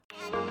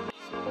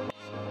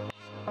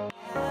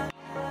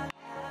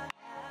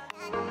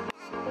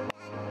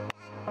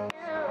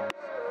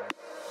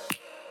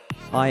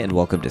Hi and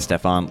welcome to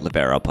Stefan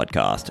Libera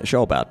Podcast, a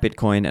show about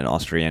Bitcoin and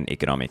Austrian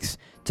economics.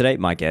 Today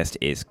my guest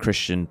is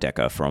Christian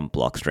Decker from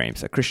Blockstream.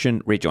 So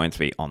Christian rejoins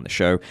me on the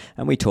show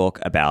and we talk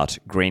about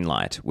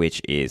Greenlight, which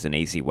is an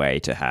easy way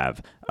to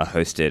have a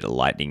hosted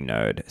Lightning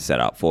node set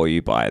up for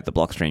you by the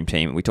Blockstream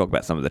team. We talk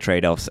about some of the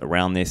trade-offs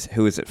around this,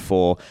 who is it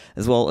for,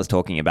 as well as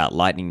talking about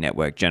Lightning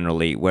Network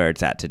generally, where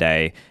it's at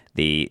today,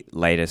 the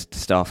latest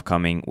stuff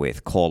coming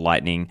with Core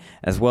Lightning,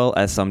 as well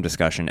as some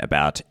discussion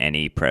about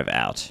any Prev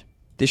out.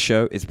 This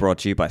show is brought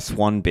to you by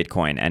Swan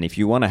Bitcoin, and if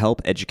you want to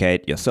help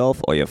educate yourself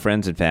or your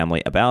friends and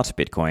family about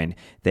Bitcoin,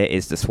 there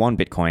is the Swan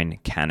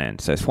Bitcoin Canon.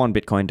 So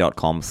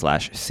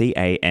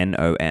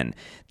swanbitcoin.com/CANON.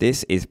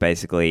 This is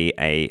basically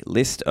a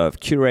list of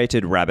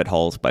curated rabbit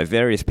holes by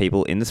various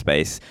people in the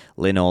space.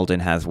 Lynn Alden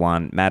has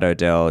one, Matt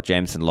Odell,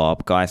 Jameson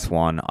Lopp, Guy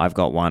Swan, I've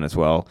got one as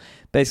well.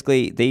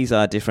 Basically, these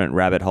are different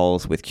rabbit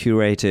holes with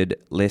curated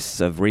lists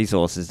of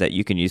resources that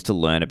you can use to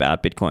learn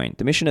about Bitcoin.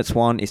 The mission at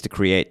Swan is to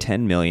create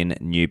 10 million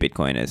new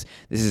Bitcoiners.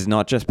 This is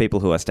not just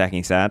people who are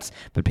stacking sats,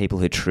 but people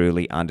who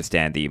truly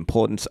understand the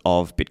importance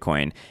of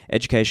Bitcoin.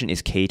 Education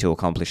is key to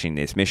accomplishing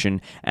this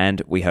mission,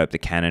 and we hope the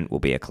Canon will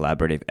be a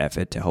collaborative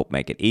effort to help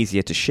make it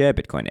easier to share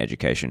Bitcoin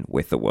education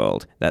with the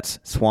world. That's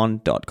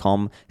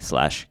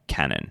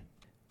swan.com/canon.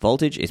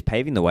 Voltage is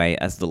paving the way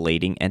as the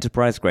leading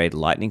enterprise-grade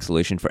Lightning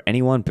solution for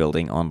anyone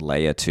building on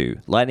Layer 2.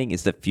 Lightning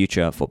is the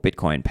future for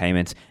Bitcoin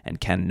payments and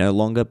can no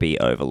longer be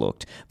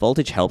overlooked.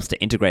 Voltage helps to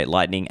integrate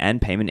Lightning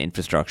and payment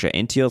infrastructure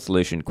into your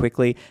solution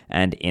quickly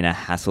and in a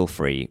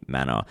hassle-free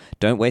manner.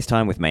 Don't waste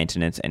time with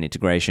maintenance and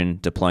integration,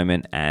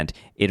 deployment, and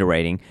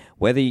iterating.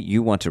 Whether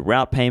you want to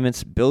route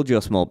payments, build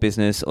your small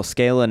business, or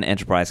scale an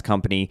enterprise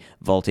company,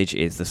 Voltage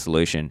is the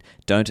solution.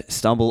 Don't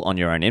stumble on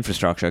your own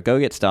infrastructure. Go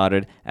get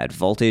started at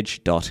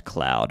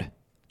voltage.cloud.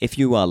 If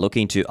you are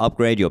looking to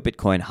upgrade your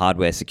Bitcoin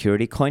hardware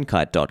security,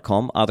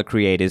 CoinKite.com are the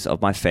creators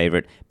of my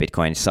favorite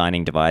Bitcoin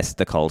signing device,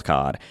 the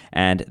Coldcard.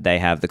 And they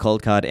have the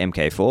Coldcard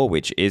MK4,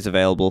 which is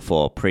available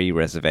for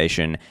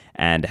pre-reservation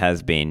and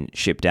has been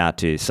shipped out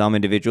to some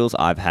individuals.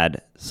 I've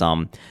had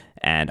some,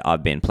 and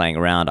I've been playing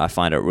around. I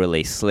find it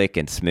really slick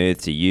and smooth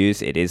to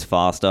use. It is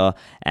faster,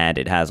 and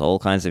it has all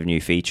kinds of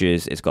new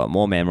features. It's got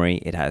more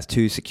memory. It has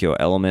 2 secure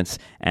elements,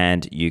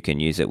 and you can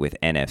use it with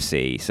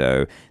NFC.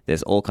 So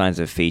there's all kinds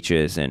of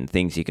features and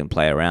things you can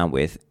play around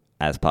with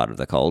as part of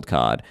the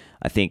Coldcard.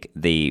 I think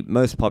the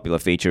most popular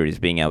feature is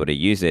being able to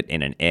use it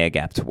in an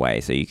air-gapped way.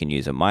 So you can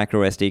use a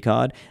micro SD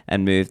card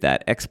and move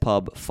that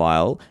XPub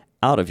file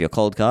out of your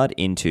Coldcard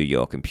into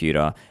your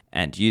computer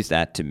and use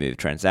that to move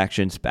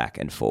transactions back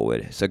and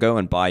forward. So go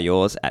and buy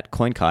yours at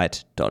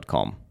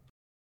coinkite.com.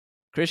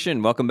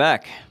 Christian, welcome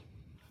back.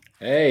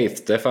 Hey,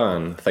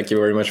 Stefan. Thank you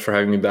very much for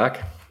having me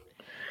back.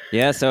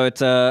 Yeah, so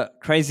it's a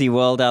crazy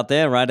world out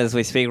there, right? As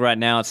we speak right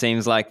now, it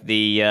seems like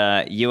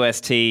the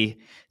UST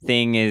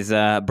thing is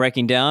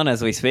breaking down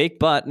as we speak,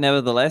 but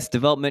nevertheless,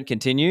 development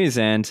continues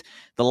and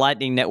the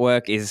Lightning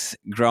Network is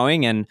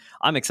growing, and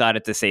I'm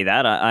excited to see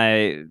that.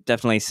 I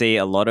definitely see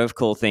a lot of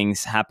cool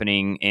things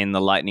happening in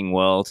the Lightning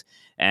world,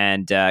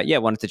 and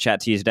wanted to chat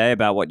to you today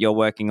about what you're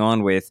working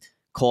on with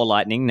Core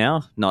Lightning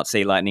now, not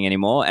C Lightning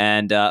anymore,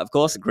 and of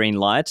course,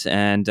 Greenlight,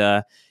 and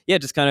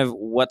just kind of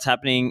what's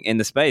happening in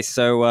the space.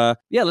 So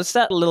let's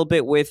start a little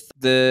bit with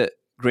the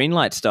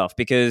Greenlight stuff,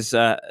 because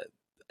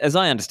as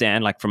I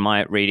understand, like from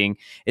my reading,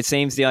 it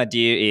seems the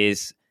idea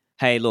is,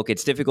 hey, look,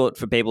 it's difficult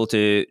for people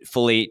to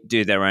fully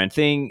do their own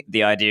thing.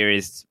 The idea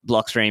is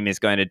Blockstream is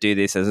going to do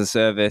this as a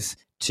service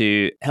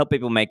to help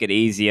people make it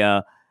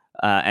easier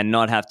and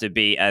not have to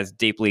be as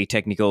deeply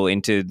technical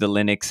into the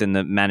Linux and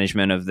the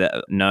management of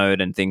the node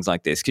and things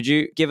like this. Could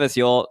you give us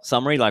your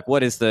summary? Like,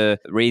 what is the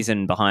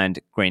reason behind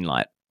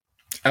Greenlight?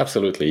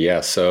 Absolutely, yeah.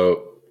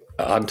 So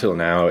until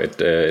now, it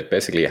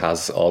basically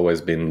has always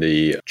been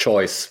the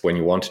choice when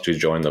you wanted to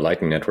join the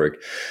Lightning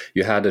Network.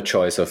 You had a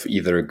choice of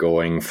either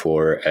going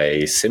for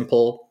a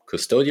simple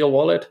custodial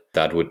wallet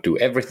that would do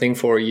everything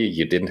for you.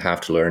 You didn't have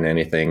to learn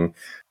anything,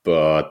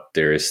 but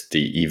there's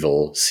the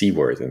evil C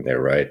word in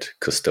there, right?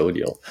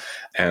 Custodial.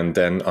 And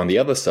then on the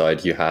other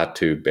side, you had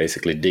to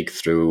basically dig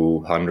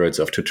through hundreds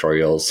of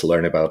tutorials,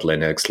 learn about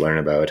Linux, learn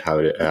about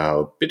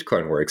how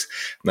Bitcoin works.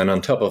 And then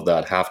on top of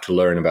that, have to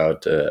learn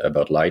about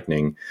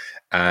Lightning.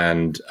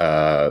 And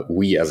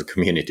we as a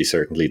community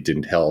certainly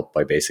didn't help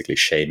by basically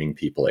shaming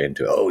people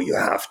into, oh, you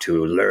have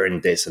to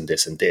learn this and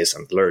this and this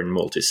and learn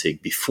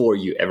multisig before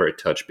you ever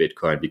touch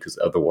Bitcoin, because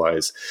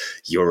otherwise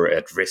you're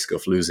at risk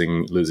of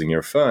losing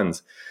your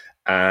funds.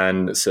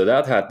 And so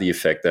that had the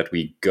effect that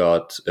we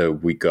got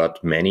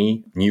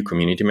many new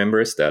community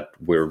members that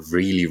were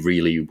really,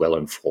 really well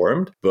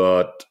informed.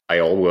 But I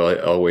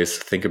always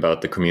think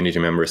about the community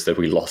members that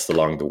we lost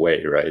along the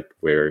way, right?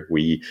 Where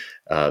we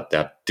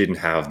that didn't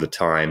have the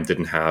time,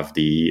 didn't have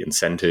the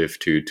incentive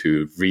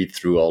to read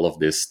through all of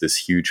this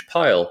huge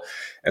pile.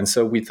 And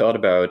so we thought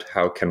about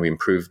how can we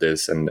improve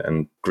this,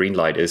 and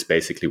Greenlight is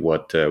basically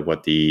what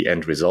the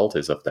end result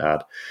is of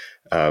that.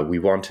 We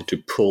wanted to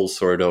pull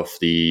sort of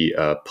the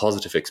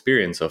positive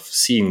experience of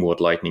seeing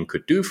what Lightning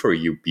could do for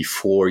you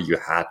before you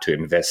had to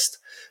invest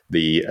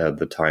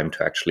the time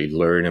to actually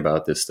learn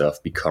about this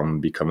stuff,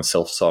 become a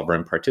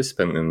self-sovereign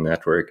participant in the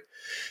network,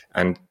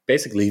 and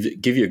basically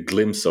give you a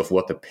glimpse of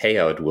what the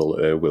payout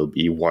will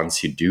be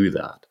once you do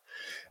that.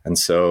 And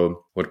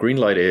so what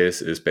Greenlight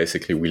is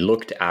basically we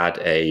looked at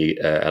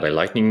a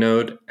Lightning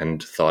node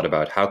and thought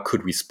about how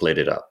could we split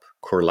it up.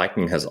 Core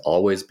Lightning has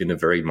always been a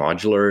very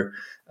modular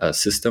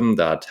system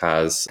that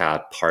has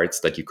had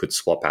parts that you could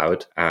swap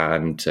out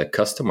and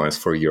customize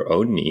for your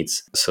own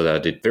needs, so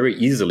that it very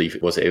easily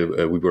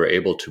we were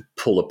able to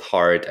pull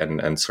apart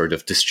and sort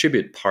of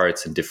distribute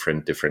parts in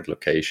different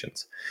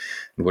locations.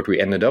 And what we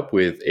ended up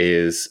with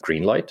is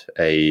Greenlight,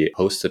 a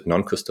hosted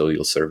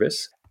non-custodial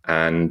service.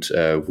 And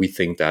we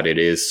think that it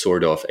is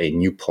sort of a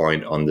new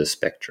point on the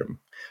spectrum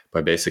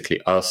by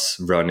basically us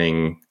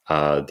running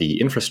the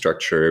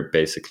infrastructure,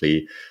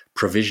 basically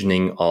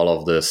provisioning all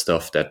of the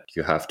stuff that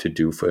you have to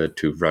do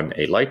to run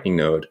a Lightning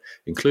node,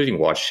 including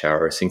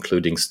watchtowers,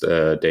 including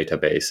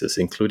databases,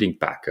 including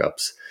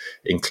backups,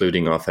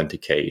 including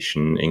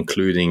authentication,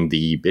 including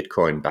the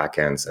Bitcoin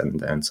backends,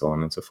 and so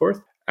on and so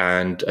forth.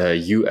 And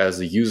you as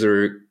a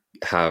user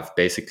have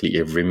basically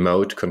a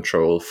remote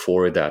control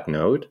for that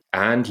node,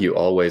 and you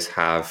always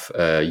have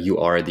you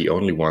are the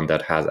only one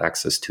that has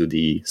access to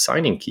the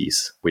signing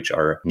keys, which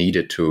are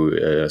needed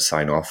to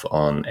sign off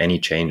on any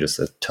changes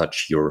that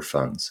touch your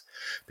funds,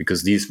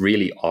 because these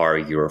really are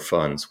your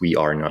funds. We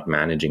are not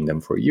managing them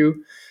for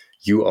you.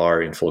 You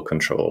are in full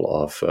control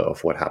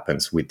of what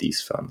happens with these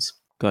funds.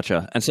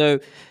 Gotcha. And so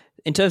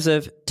in terms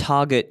of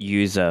target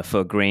user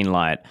for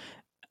Greenlight,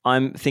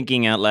 I'm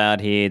thinking out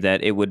loud here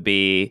that it would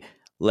be,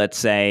 let's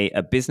say,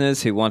 a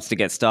business who wants to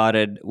get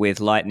started with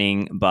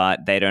Lightning,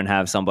 but they don't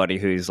have somebody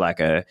who's like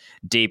a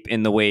deep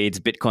in the weeds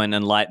Bitcoin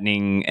and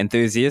Lightning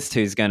enthusiast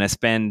who's going to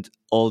spend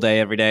all day,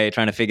 every day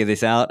trying to figure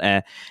this out.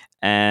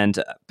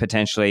 And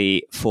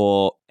potentially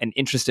for an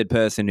interested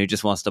person who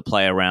just wants to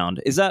play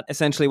around. Is that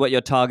essentially what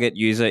your target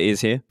user is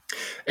here?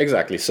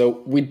 Exactly.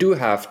 So we do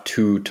have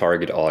two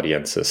target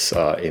audiences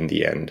in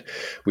the end.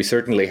 We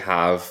certainly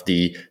have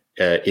the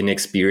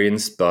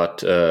inexperienced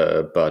but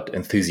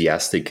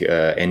enthusiastic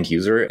end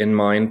user in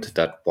mind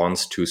that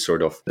wants to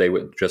they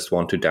would just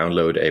want to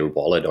download a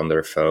wallet on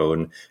their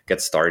phone,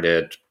 get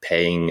started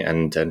paying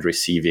and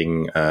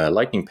receiving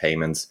Lightning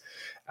payments.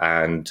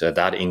 And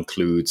that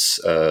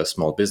includes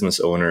small business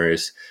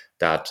owners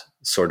that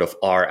sort of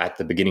are at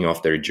the beginning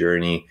of their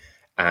journey.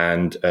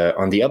 And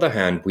on the other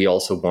hand, we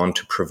also want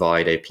to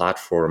provide a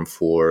platform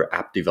for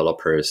app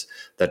developers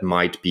that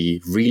might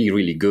be really,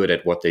 really good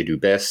at what they do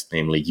best,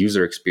 namely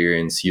user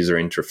experience, user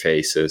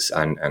interfaces,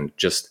 and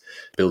just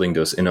building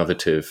those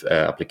innovative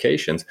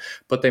applications,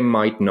 but they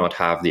might not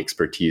have the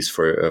expertise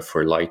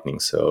for Lightning.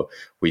 So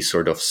we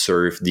sort of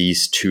serve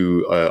these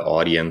two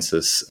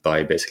audiences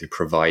by basically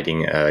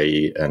providing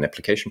an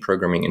application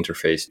programming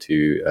interface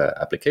to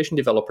application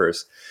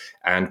developers,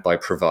 and by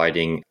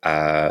providing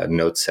a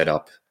node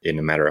setup in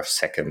a matter of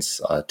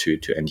seconds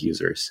to end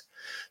users.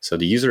 So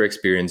the user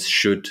experience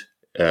should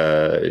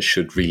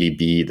really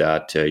be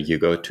that you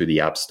go to the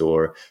App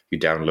Store, you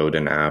download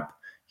an app,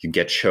 you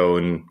get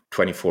shown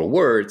 24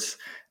 words,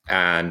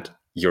 and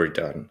you're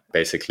done.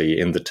 Basically,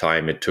 in the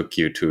time it took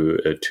you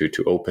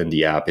to open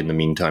the app, in the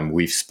meantime,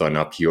 we've spun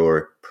up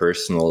your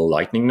personal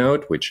Lightning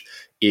node, which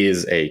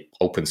is a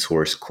open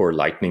source core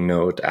Lightning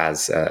node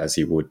as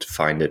you would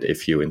find it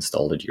if you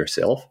installed it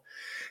yourself.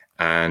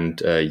 And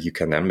you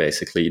can then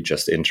basically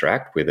just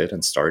interact with it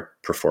and start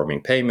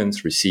performing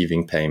payments,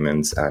 receiving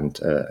payments, and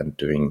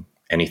doing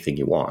anything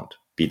you want,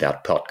 be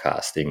that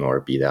podcasting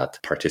or be that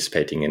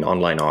participating in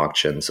online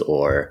auctions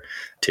or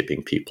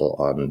tipping people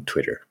on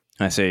Twitter.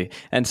 I see.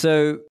 And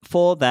so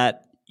for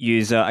that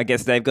user, I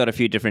guess they've got a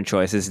few different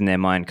choices in their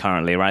mind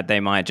currently, right? They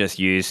might just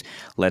use,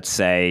 let's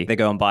say, they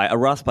go and buy a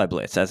Raspberry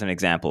Blitz as an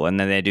example, and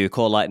then they do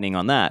core Lightning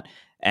on that.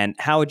 And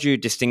how would you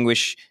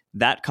distinguish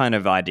that kind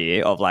of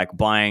idea of like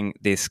buying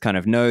this kind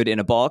of node in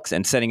a box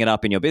and setting it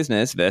up in your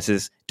business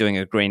versus doing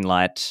a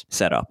Greenlight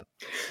setup?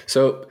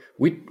 So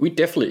we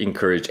definitely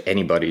encourage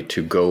anybody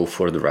to go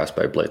for the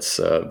Raspberry Blitz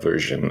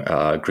version.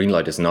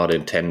 Greenlight is not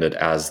intended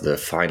as the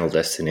final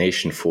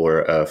destination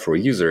for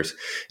users.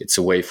 It's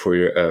a way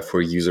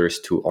for users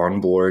to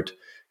onboard,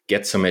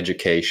 get some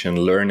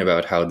education, learn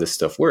about how this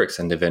stuff works,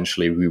 and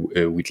eventually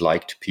we'd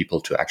like people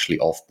to actually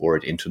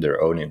offboard into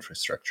their own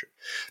infrastructure,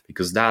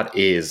 because that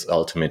is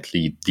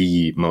ultimately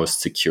the most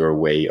secure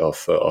way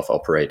of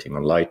operating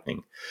on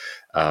Lightning.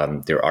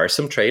 There are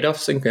some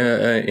trade-offs in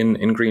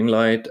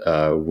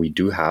Greenlight. We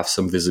do have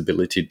some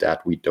visibility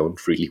that we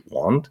don't really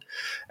want.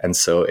 And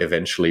so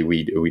eventually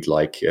we'd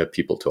like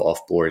people to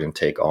offboard and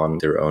take on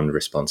their own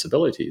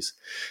responsibilities.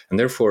 And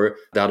therefore,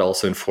 that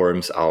also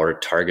informs our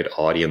target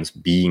audience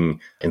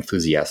being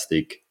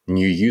enthusiastic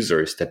new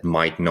users that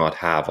might not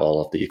have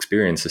all of the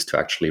experiences to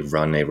actually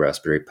run a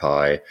Raspberry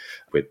Pi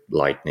with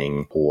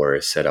Lightning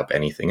or set up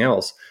anything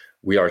else.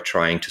 We are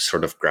trying to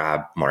sort of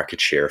grab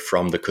market share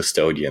from the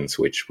custodians,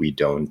 which we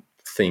don't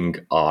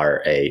think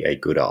are a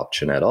good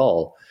option at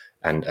all,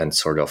 and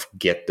sort of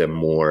get them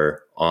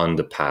more on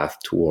the path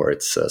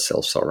towards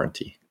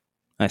self-sovereignty.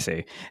 I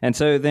see. And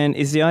so then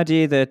is the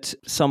idea that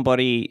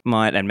somebody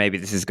might, and maybe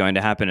this is going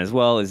to happen as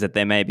well, is that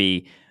there may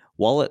be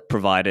wallet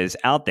providers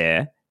out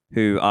there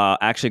who are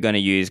actually going to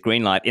use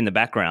Greenlight in the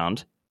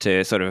background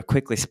to sort of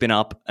quickly spin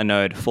up a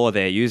node for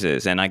their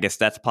users. And I guess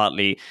that's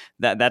partly,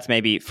 that's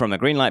maybe from a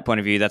Greenlight point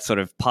of view, that's sort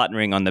of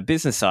partnering on the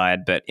business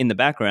side, but in the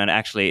background,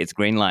 actually it's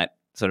Greenlight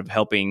sort of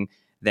helping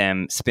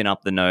them spin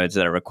up the nodes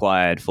that are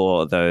required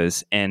for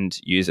those end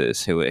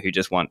users who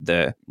just want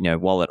the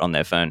wallet on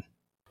their phone.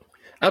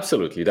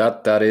 Absolutely,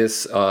 that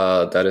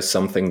is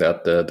something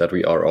that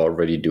we are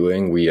already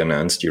doing. We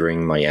announced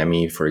during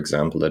Miami, for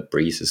example, that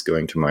Breeze is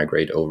going to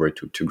migrate over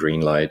to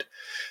Greenlight,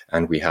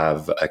 and we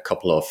have a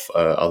couple of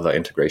other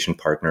integration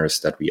partners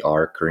that we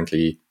are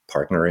currently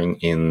partnering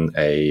in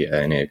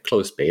a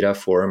closed beta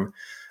form,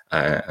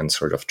 and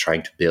sort of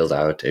trying to build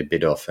out a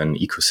bit of an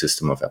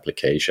ecosystem of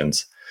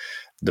applications.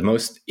 The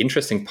most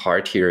interesting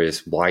part here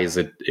is, why is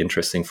it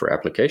interesting for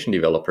application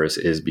developers,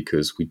 is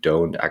because we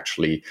don't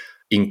actually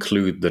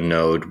include the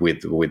node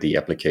with the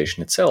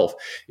application itself.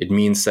 It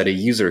means that a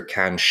user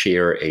can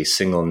share a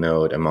single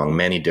node among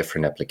many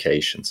different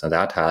applications. And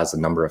that has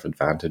a number of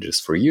advantages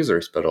for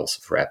users, but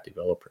also for app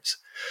developers.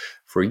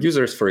 For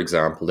users, for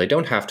example, they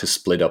don't have to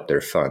split up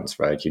their funds,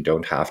 right? You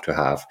don't have to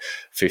have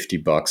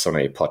 $50 on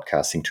a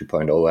Podcasting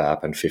 2.0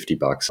 app and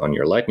 $50 on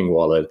your Lightning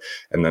wallet.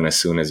 And then as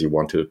soon as you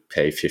want to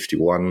pay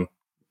 51,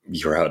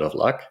 you're out of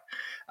luck.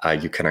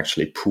 You can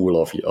actually pool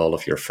all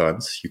of your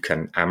funds. You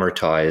can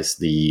amortize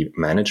the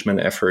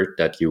management effort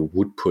that you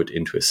would put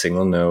into a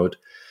single node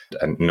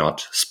and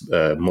not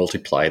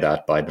multiply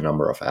that by the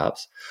number of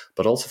apps.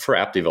 But also for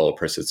app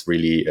developers, it's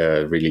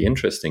really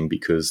interesting,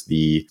 because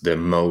the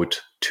mode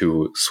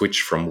to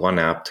switch from one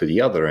app to the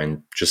other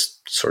and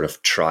just sort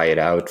of try it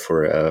out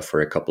for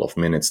a couple of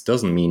minutes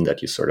doesn't mean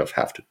that you sort of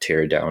have to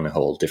tear down a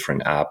whole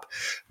different app,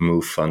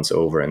 move funds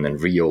over, and then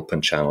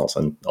reopen channels,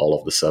 and all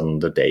of a sudden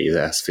the day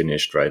has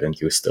finished, right? And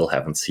you still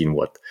haven't seen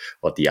what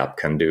the app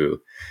can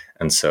do.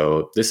 And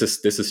so this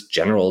is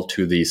general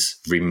to this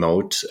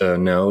remote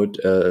node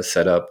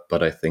setup,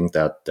 but I think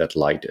that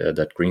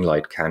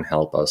Greenlight can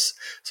help us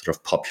sort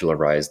of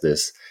popularize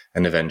this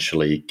and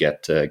eventually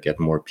get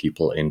more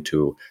people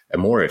into a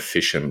more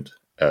efficient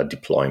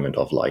deployment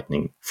of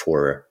Lightning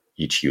for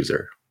each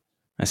user.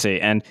 I see.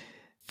 And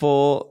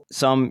for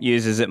some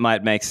users, it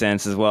might make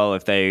sense as well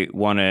if they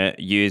want to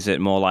use it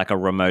more like a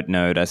remote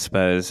node, I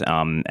suppose.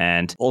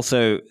 And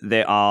also,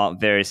 there are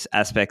various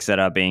aspects that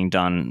are being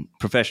done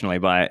professionally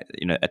by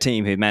a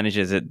team who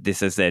manages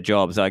this as their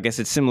job. So I guess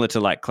it's similar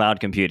to like cloud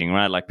computing,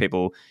 right? Like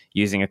people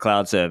using a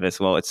cloud service.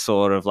 Well, it's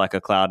sort of like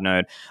a cloud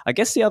node. I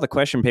guess the other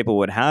question people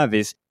would have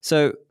is,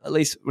 so at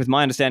least with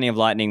my understanding of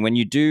Lightning, when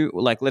you do,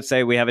 like, let's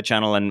say we have a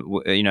channel and,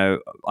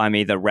 I'm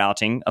either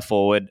routing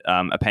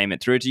a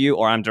payment through to you,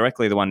 or I'm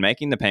directly the one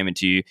making the payment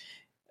to you.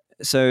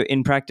 So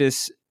in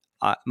practice,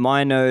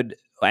 my node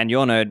and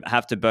your node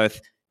have to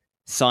both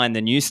sign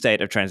the new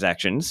state of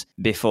transactions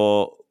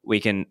before we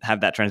can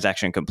have that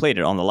transaction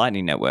completed on the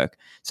Lightning Network.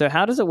 So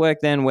how does it work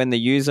then when the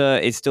user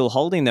is still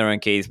holding their own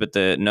keys, but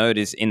the node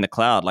is in the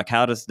cloud? Like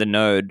how is the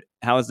node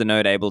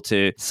able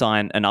to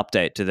sign an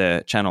update to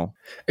the channel?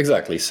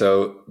 Exactly.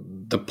 So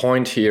the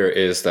point here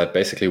is that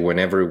basically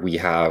whenever we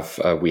have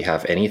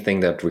anything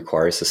that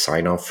requires a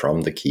sign off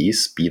from the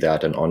keys, be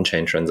that an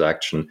on-chain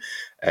transaction,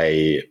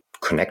 a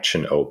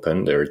connection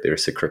open,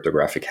 there's a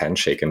cryptographic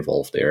handshake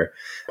involved there,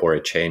 or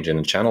a change in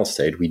the channel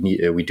state, we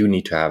do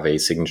need to have a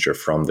signature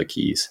from the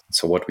keys.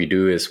 So what we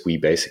do is we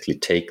basically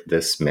take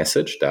this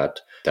message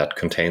that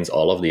contains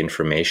all of the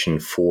information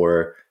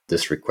for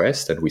this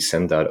request, and we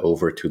send that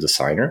over to the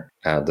signer.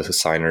 The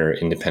signer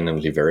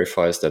independently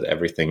verifies that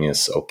everything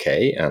is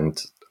okay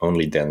and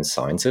only then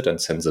signs it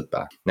and sends it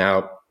back.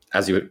 Now,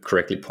 as you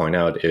correctly point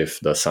out, if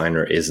the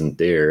signer isn't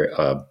there,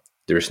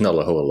 there's not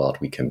a whole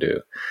lot we can do.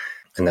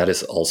 And that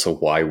is also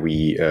why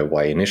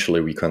why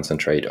initially we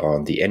concentrate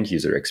on the end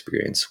user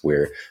experience,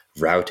 where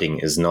routing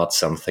is not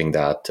something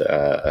that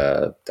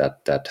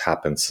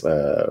happens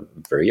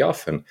very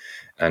often.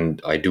 And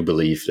I do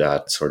believe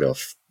that sort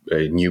of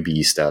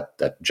newbies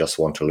that just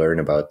want to learn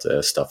about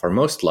stuff are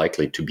most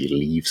likely to be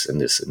leaves in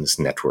this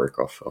network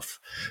of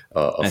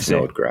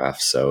node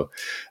graphs. So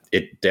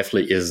it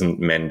definitely isn't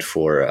meant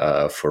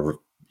for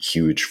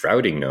huge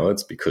routing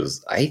nodes,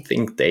 because I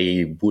think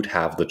they would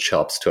have the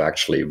chops to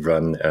actually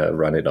run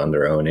it on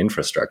their own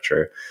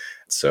infrastructure.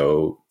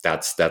 So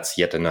that's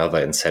yet another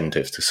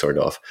incentive to sort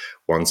of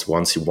once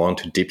you want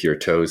to dip your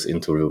toes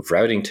into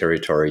routing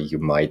territory, you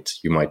might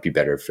be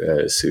better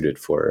suited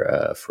for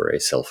a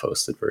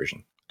self-hosted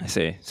version. I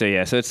see. So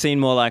it's seen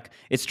more like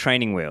it's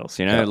training wheels,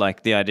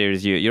 like the idea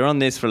is you're on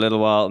this for a little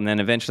while, and then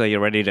eventually you're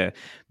ready to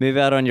move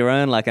out on your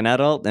own like an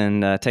adult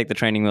and take the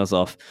training wheels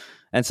off.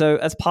 And so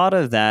as part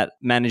of that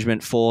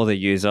management for the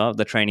user,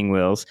 the training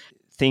wheels,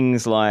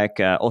 things like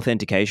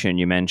authentication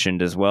you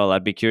mentioned as well,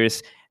 I'd be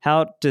curious,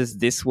 how does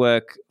this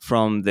work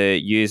from the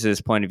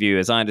user's point of view?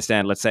 As I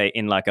understand, let's say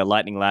in like a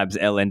Lightning Labs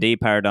L&D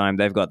paradigm,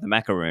 they've got the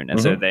macaroon.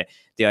 And so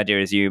the idea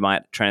is you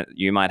might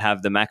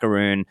have the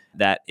macaroon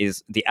that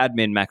is the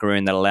admin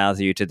macaroon that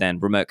allows you to then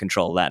remote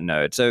control that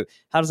node. So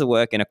how does it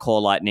work in a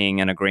core Lightning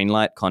and a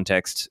Greenlight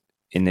context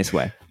in this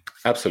way?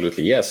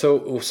 Absolutely, yeah. So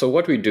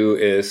what we do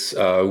is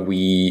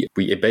we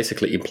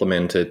basically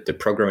implemented the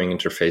programming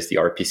interface, the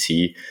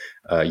RPC,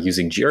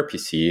 using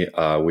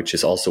gRPC, which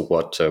is also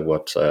what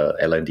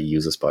LND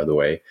uses, by the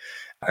way.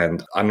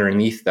 And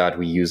underneath that,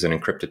 we use an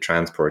encrypted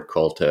transport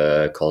called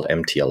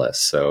MTLS.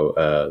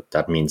 So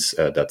that means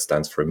that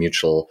stands for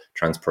Mutual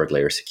Transport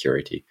Layer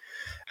Security.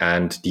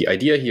 And the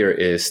idea here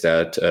is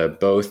that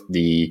both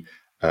the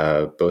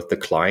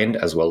client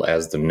as well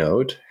as the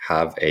node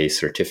have a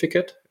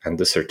certificate, and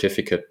the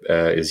certificate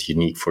is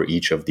unique for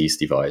each of these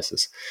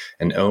devices.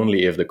 And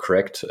only if the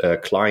correct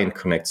client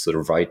connects to the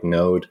right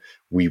node,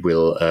 we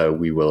will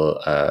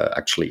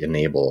actually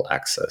enable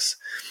access.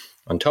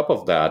 On top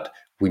of that,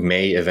 we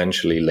may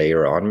eventually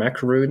layer on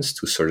macaroons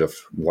to sort of,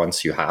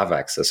 once you have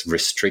access,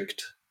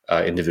 restrict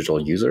individual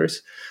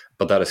users,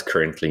 but that is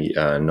currently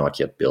not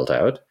yet built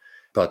out.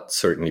 But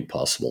certainly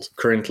possible.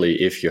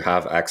 Currently, if you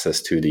have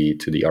access to the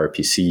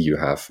RPC,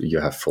 you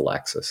have full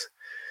access.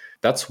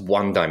 That's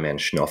one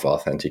dimension of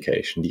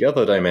authentication. The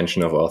other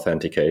dimension of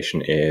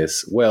authentication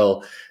is,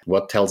 well,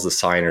 what tells the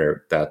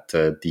signer that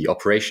the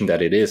operation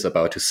that it is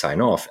about to sign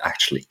off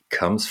actually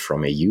comes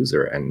from a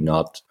user and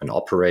not an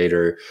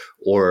operator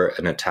or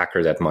an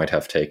attacker that might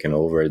have taken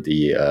over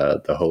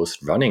the host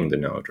running the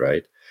node,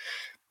 right?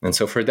 And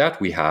so for that,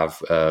 we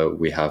have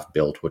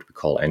built what we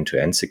call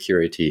end-to-end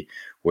security,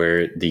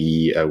 where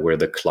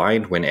the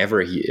client,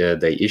 whenever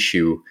they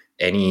issue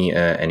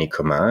any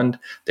command,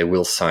 they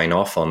will sign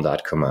off on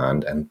that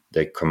command, and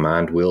the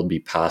command will be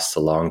passed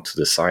along to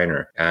the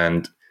signer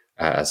and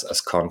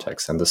as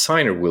context. And the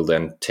signer will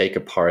then take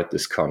apart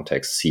this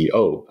context, see,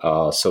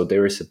 so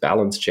there is a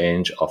balance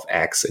change of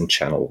X in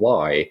channel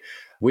Y.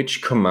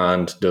 Which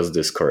command does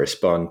this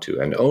correspond to?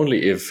 And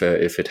only if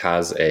it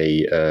has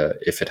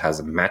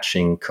a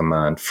matching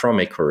command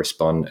from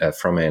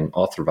from an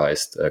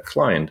authorized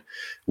client,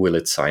 will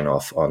it sign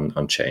off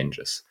on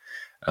changes.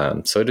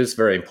 So it is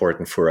very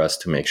important for us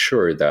to make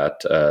sure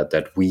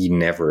that we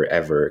never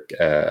ever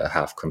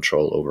have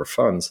control over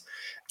funds,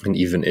 and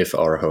even if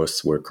our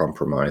hosts were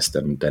compromised,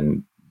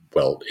 then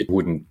well, it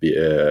wouldn't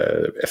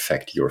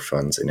affect your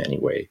funds in any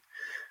way.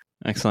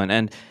 Excellent.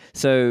 And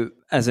so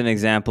as an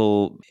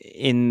example,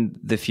 in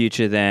the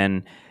future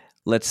then,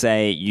 let's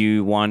say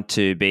you want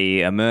to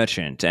be a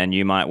merchant and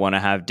you might want to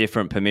have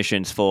different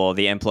permissions for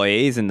the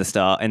employees in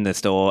the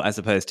store as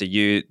opposed to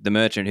you, the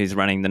merchant who's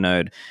running the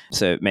node.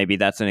 So maybe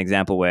that's an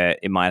example where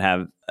it might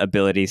have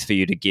abilities for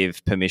you to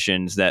give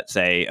permissions that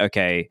say,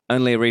 okay,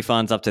 only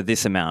refunds up to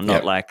this amount,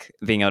 not like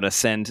being able to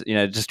send,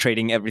 just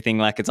treating everything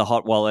like it's a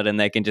hot wallet and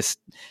they can just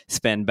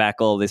spend back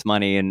all this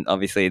money. And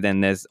obviously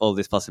then there's all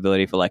this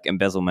possibility for like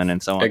embezzlement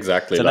and so on.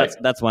 Exactly. So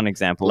that's one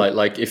example.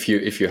 Like if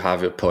you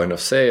have a point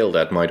of sale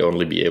that might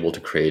only be able to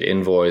create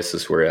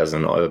invoices, whereas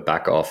a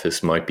back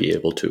office might be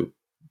able to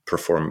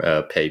perform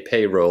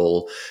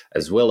payroll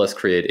as well as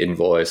create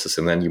invoices,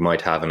 and then you might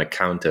have an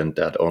accountant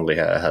that only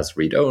has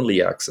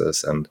read-only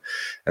access and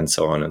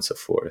so on and so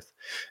forth.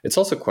 It's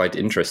also quite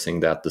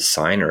interesting that the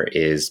signer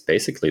is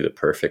basically the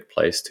perfect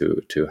place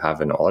to have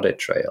an audit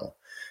trail.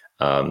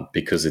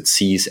 Because it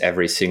sees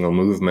every single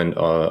movement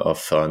of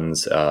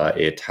funds.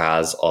 It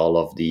has all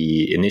of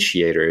the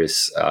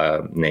initiators,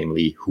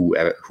 namely who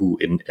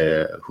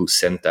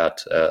sent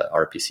that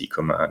RPC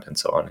command, and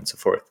so on and so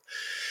forth.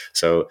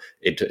 So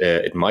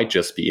it might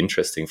just be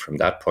interesting from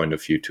that point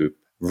of view to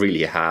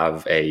really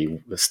have a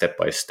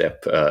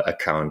step-by-step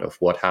account of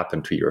what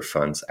happened to your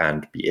funds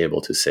and be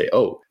able to say,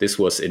 oh, this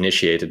was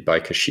initiated by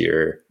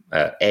cashier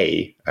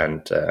A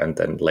and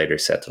then later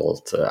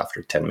settled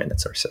after 10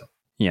 minutes or so.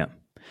 Yeah.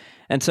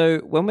 And so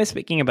when we're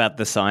speaking about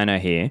the signer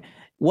here,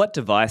 what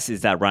device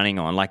is that running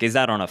on? Like, is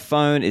that on a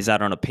phone? Is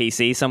that on a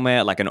PC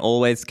somewhere, like an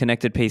always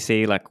connected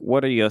PC? Like,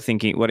 what are your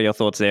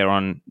thoughts there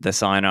on the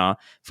signer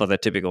for the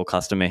typical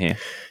customer here?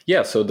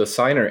 Yeah, so the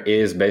signer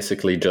is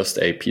basically just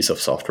a piece of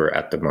software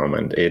at the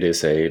moment. It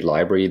is a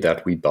library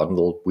that we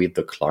bundle with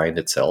the client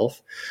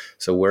itself.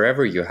 So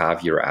wherever you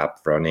have your app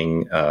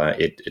running,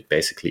 it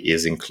basically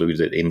is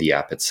included in the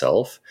app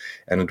itself,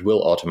 and it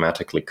will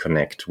automatically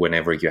connect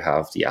whenever you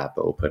have the app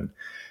open.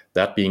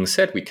 That being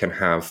said, we can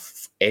have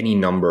any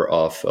number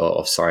of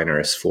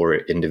signers for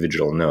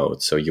individual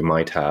nodes. So you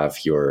might have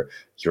your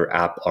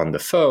app on the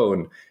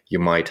phone. You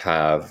might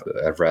have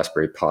a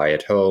Raspberry Pi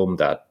at home.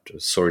 That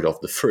sort of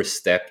the first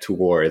step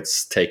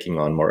towards taking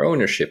on more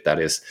ownership. That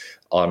is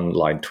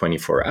online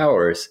 24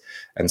 hours.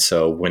 And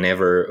so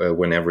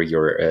whenever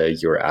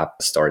your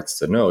app starts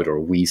the node,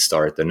 or we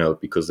start the node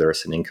because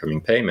there's an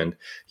incoming payment,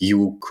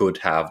 you could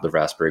have the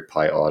Raspberry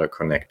Pi auto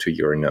connect to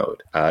your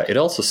node. It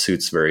also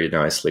suits very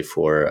nicely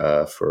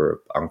for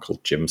Uncle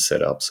Jim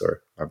setups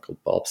or Uncle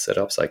Bob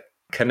setups.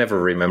 Can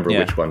never remember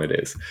which one it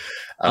is.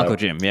 Uncle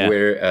Jim, yeah.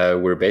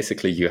 Where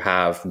basically you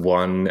have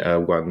one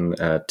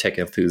tech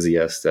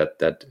enthusiast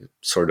that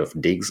sort of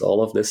digs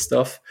all of this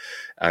stuff,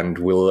 and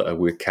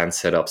we can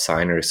set up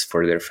signers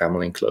for their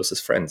family and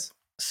closest friends.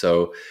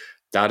 So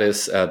that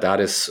is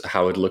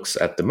how it looks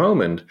at the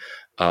moment.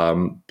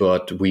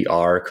 But we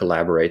are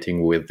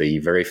collaborating with the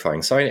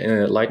verifying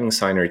Lightning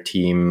Signer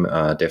team,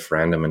 Def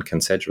Random and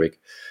Ken Sedgwick,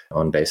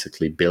 on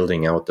basically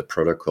building out the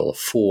protocol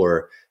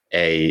for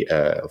a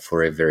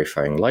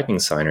verifying Lightning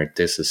Signer.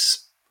 This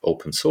is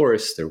open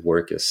source. Their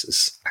work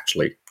is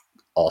actually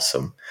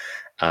awesome.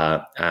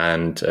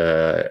 And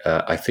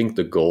I think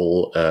the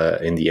goal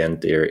in the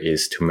end there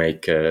is to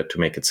make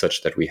it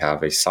such that we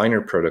have a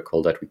signer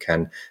protocol that we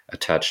can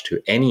attach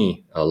to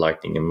any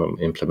Lightning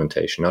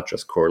implementation, not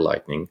just core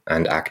Lightning,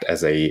 and act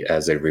as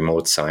a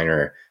remote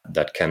signer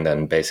that can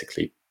then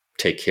basically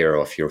take care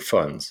of your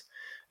funds.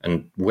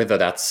 And whether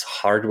that's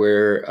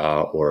hardware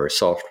or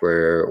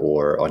software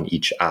or on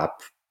each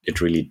app,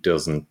 it really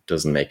doesn't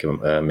make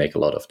a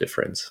lot of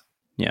difference.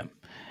 Yeah.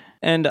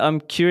 And I'm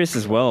curious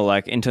as well,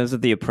 like in terms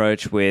of the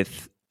approach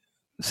with,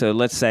 so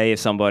let's say if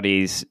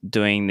somebody's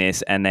doing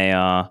this and they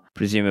are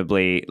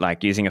presumably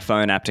like using a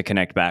phone app to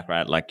connect back,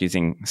 right? Like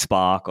using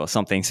Spark or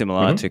something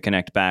similar to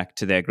connect back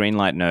to their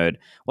Greenlight node.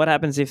 What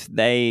happens if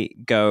they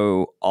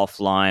go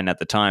offline at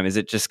the time? Is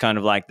it just kind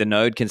of like the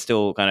node can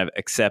still kind of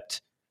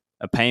accept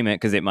a payment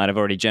because it might have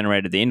already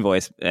generated the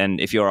invoice, and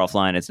if you're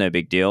offline, it's no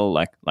big deal,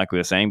 like we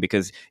were saying,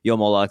 because you're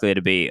more likely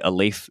to be a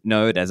leaf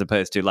node as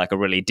opposed to like a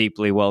really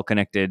deeply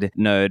well-connected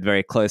node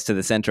very close to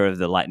the center of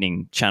the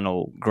Lightning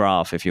channel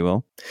graph, if you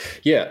will.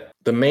 Yeah.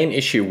 The main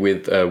issue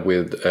with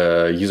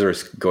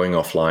users going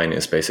offline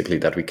is basically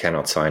that we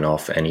cannot sign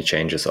off any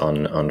changes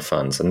on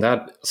funds, and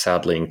that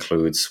sadly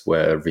includes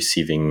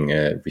receiving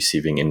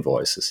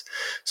invoices.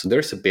 So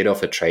there's a bit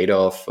of a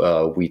trade-off.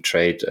 We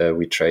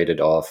traded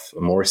off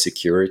more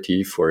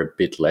security for a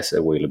bit less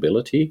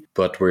availability,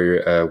 but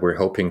we're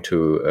hoping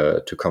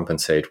to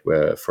compensate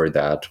for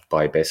that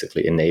by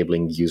basically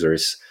enabling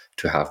users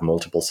to have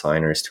multiple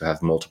signers, to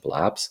have multiple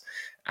apps,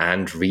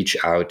 and reach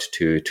out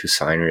to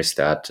signers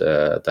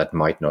that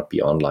might not be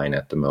online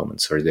at the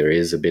moment. So there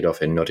is a bit of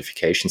a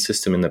notification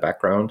system in the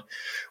background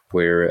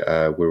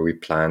where we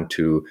plan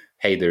to,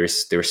 hey,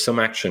 there's some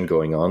action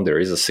going on. There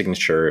is a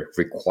signature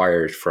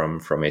required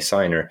from a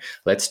signer.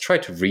 Let's try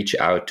to reach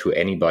out to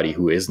anybody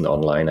who isn't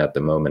online at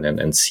the moment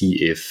and see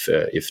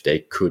if they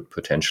could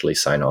potentially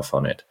sign off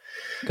on it.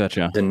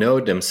 Gotcha. The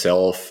node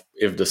themselves,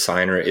 if the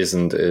signer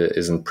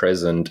isn't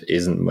present,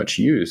 isn't much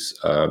use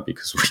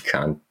because we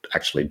can't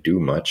actually do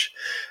much.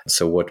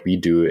 So what we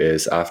do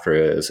is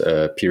after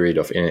a period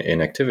of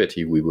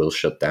inactivity, we will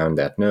shut down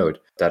that node.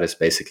 That is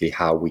basically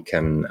how we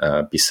can,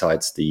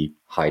 besides the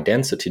high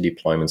density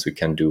deployments we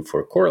can do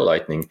for core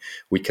Lightning,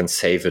 we can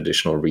save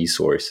additional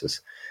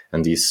resources.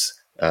 And these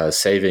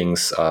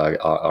savings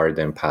are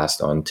then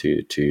passed on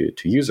to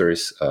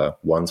users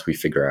once we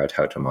figure out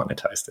how to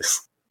monetize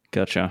this.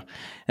 Gotcha.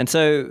 And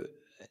so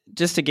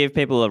just to give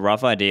people a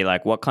rough idea,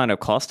 like what kind of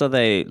cost are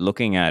they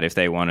looking at if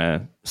they want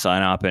to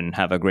sign up and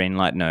have a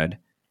Greenlight node?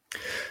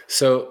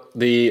 So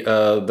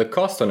the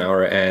cost on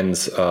our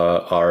ends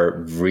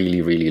are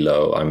really, really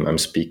low. I'm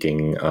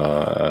speaking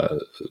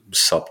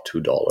sub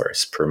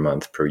 $2 per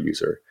month per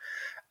user.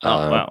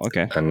 Wow,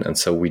 okay. And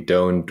so we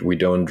don't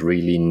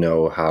really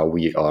know how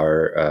we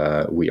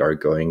are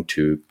going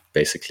to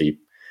basically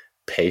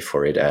pay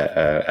for it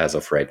as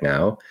of right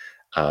now.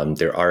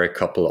 There are a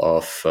couple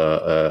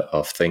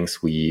of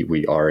things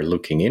we are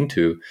looking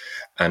into,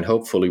 and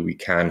hopefully we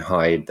can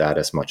hide that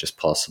as much as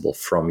possible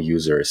from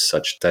users,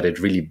 such that it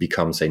really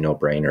becomes a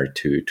no-brainer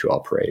to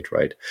operate.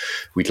 Right?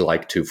 We'd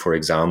like to, for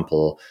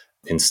example,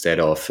 instead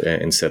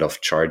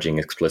of charging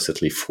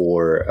explicitly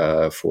for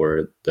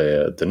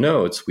the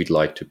nodes, we'd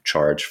like to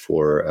charge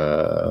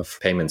for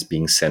payments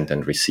being sent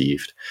and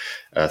received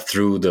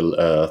through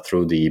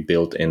the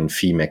built-in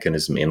fee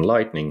mechanism in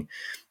Lightning,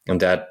 and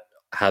that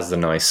has the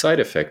nice side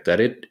effect that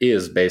it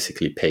is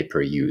basically pay per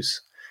use.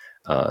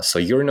 So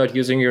you're not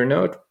using your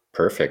node,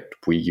 perfect.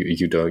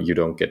 You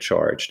don't get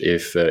charged.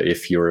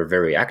 If you're a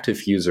very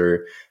active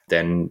user,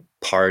 then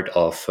part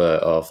of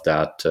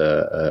that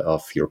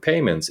of your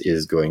payments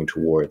is going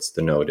towards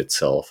the node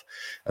itself,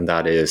 and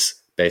that is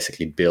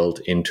basically built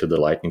into the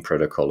Lightning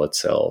protocol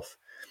itself.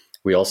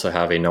 We also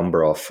have a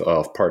number of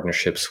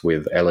partnerships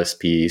with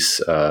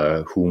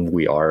LSPs whom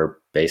we are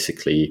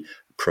basically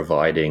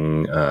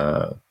providing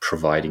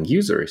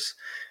users,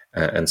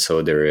 and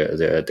so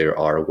there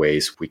are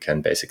ways we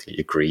can basically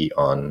agree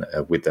on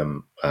with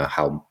them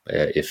how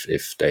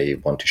if they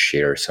want to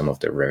share some of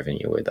their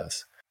revenue with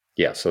us.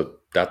 Yeah, so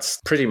that's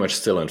pretty much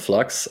still in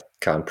flux.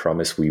 Can't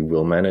promise we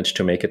will manage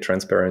to make it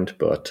transparent,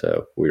 but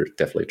we're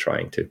definitely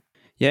trying to.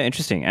 Yeah,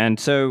 interesting. And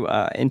so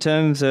in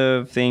terms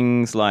of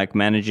things like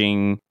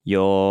managing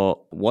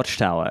your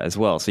watchtower as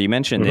well, so you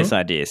mentioned this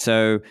idea.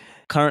 So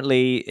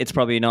currently, it's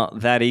probably not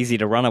that easy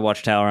to run a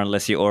watchtower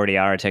unless you already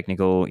are a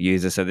technical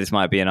user. So this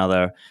might be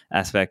another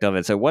aspect of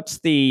it. So what's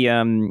the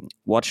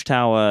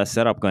watchtower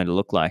setup going to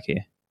look like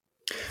here?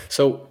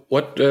 So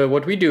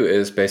what we do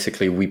is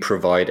basically we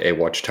provide a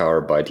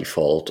watchtower by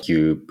default.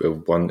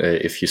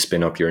 If you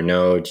spin up your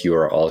node, you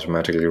are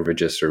automatically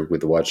registered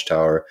with the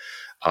watchtower.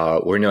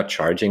 We're not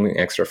charging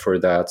extra for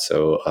that,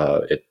 so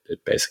it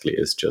basically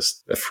is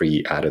just a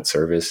free added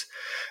service.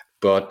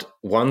 But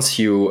once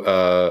you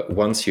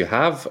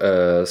have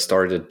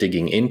started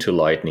digging into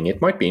Lightning,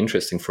 it might be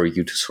interesting for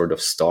you to sort of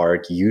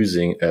start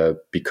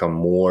become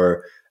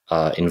more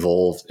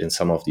involved in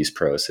some of these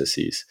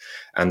processes.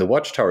 And the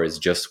Watchtower is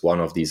just one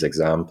of these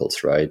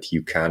examples, right?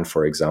 You can,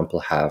 for example,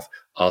 have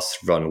us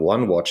run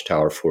one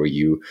Watchtower for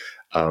you,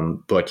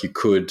 but you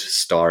could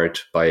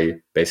start by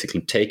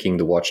basically taking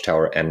the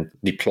Watchtower and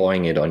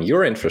deploying it on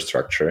your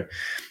infrastructure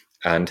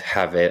and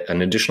have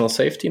an additional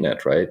safety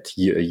net, right?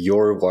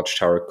 Your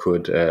watchtower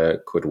could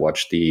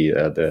watch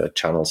the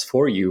channels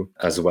for you,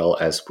 as well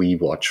as we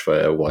watch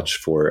for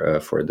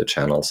the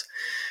channels.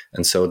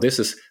 And so this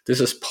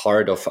is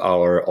part of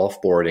our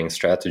offboarding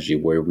strategy,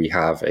 where we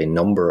have a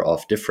number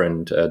of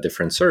different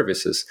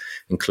services,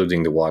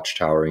 including the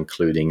watchtower,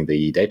 including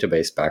the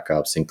database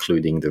backups,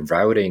 including the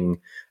routing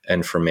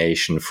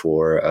information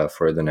for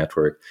the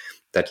network,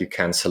 that you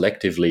can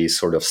selectively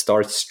sort of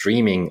start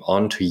streaming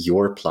onto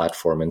your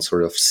platform and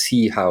sort of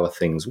see how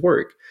things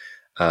work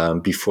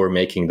before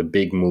making the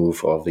big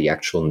move of the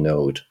actual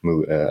node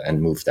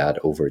and move that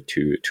over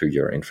to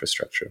your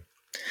infrastructure.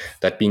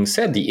 That being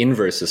said, the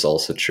inverse is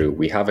also true.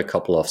 We have a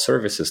couple of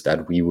services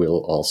that we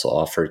will also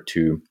offer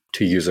to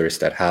users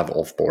that have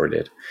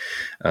offboarded.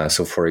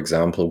 So, for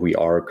example, we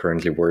are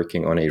currently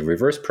working on a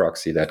reverse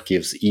proxy that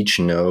gives each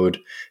node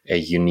a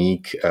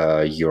unique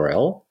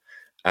URL,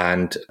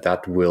 and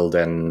that will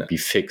then be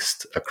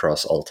fixed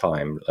across all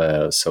time.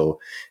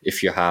 So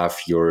if you have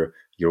your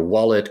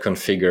wallet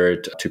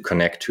configured to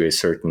connect to a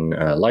certain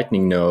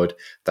Lightning node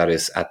that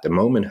is at the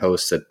moment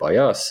hosted by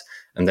us,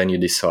 and then you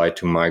decide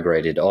to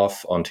migrate it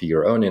off onto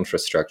your own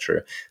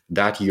infrastructure,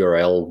 that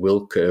URL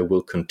will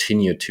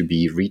continue to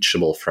be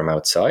reachable from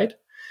outside,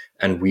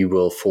 and we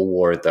will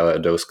forward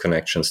those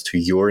connections to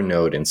your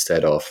node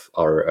instead of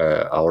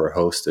our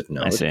hosted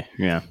node. I see.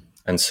 Yeah.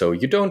 And so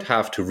you don't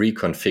have to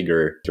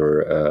reconfigure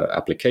your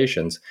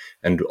applications.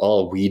 And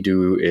all we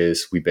do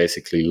is we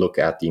basically look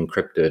at the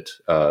encrypted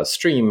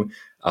stream.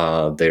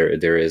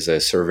 There is a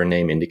server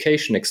name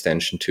indication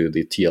extension to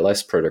the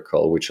TLS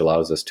protocol, which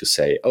allows us to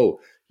say, oh,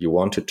 you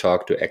want to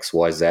talk to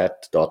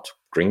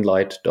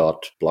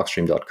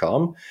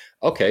xyz.greenlight.blockstream.com.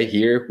 Okay,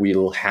 here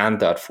we'll hand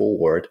that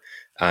forward.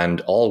 And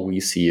all we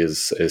see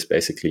is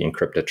basically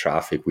encrypted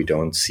traffic. We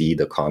don't see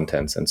the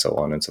contents and so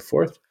on and so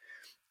forth.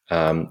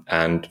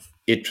 And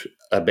it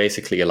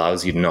basically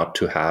allows you not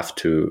to have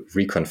to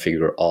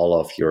reconfigure all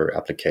of your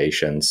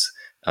applications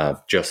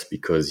just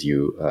because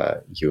you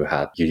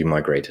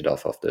migrated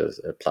off of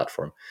the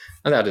platform.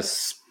 And that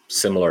is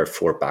similar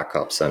for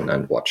backups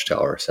and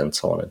watchtowers and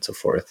so on and so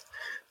forth.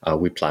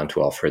 We plan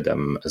to offer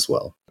them as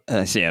well.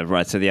 Yeah,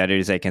 right. So the idea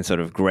is they can sort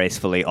of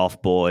gracefully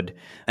offboard.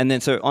 And then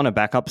so on a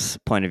backups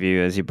point of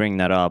view, as you bring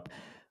that up,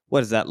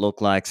 what does that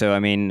look like? So, I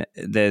mean,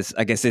 there's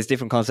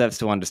different concepts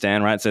to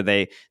understand, right? So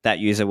that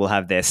user will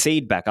have their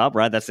seed backup,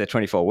 right? That's their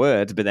 24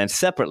 words. But then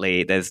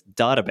separately, there's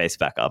database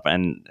backup,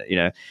 and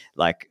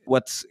like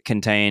what's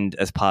contained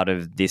as part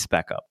of this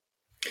backup.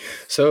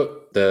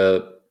 So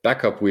the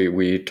backup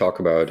we talk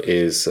about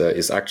is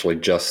actually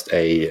just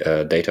a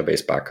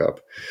database backup.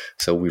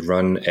 So we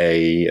run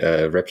a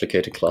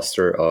replicated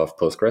cluster of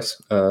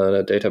Postgres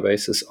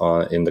databases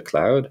in the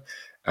cloud.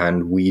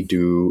 And we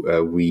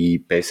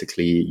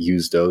basically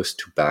use those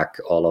to back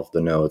all of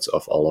the nodes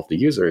of all of the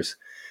users.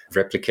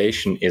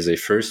 Replication is a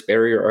first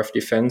barrier of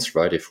defense,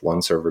 right? If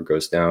one server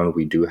goes down,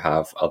 we do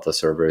have other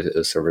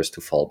servers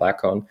to fall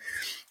back on.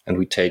 And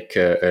we take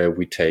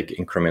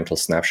incremental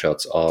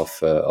snapshots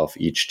of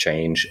each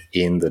change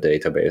in the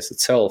database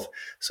itself,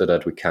 so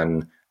that we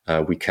can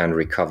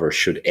recover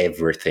should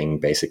everything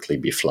basically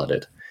be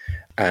flooded.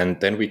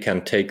 And then we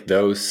can take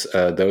those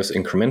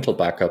incremental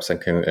backups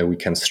and we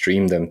can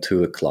stream them to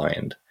the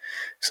client.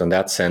 So in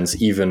that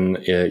sense, even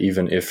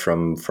if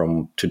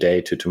from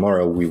today to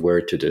tomorrow we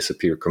were to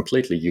disappear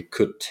completely, you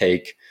could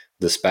take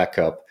this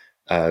backup,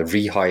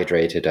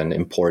 rehydrate it, and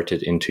import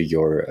it into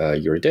your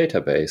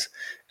database,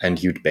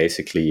 and you'd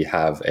basically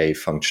have a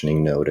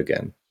functioning node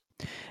again.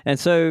 And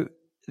so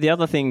the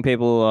other thing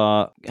people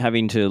are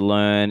having to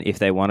learn if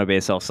they want to be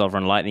a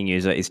self-sovereign Lightning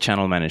user is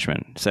channel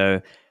management.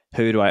 So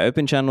who do I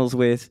open channels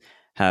with?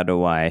 How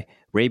do I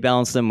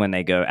rebalance them when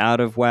they go out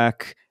of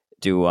whack?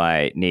 Do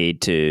I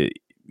need to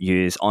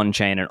use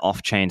on-chain and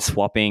off-chain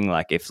swapping?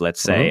 Like if,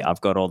 let's say, I've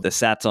got all the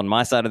sats on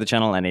my side of the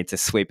channel, I need to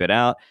sweep it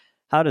out.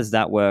 How does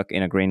that work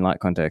in a Greenlight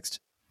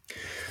context?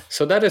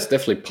 So that is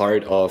definitely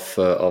part of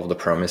the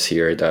promise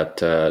here,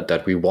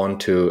 that we want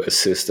to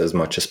assist as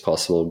much as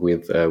possible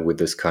with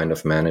this kind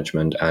of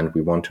management, and we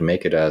want to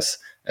make it as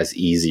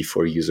easy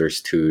for users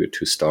to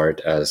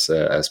start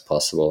as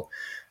possible.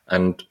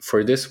 And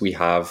for this, we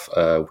have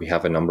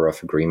a number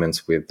of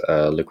agreements with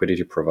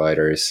liquidity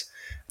providers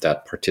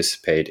that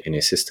participate in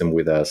a system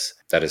with us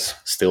that is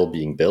still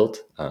being built.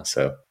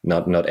 So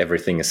not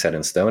everything is set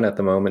in stone at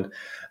the moment.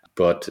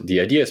 But the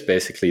idea is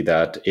basically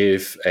that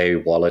if a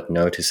wallet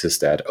notices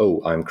that,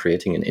 oh, I'm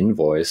creating an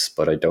invoice,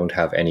 but I don't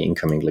have any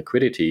incoming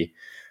liquidity,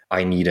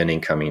 I need an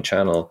incoming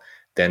channel,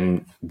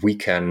 then we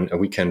can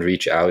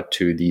reach out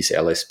to these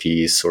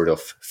LSPs, sort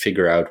of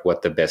figure out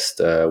what the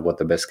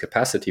best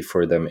capacity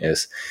for them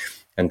is,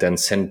 and then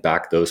send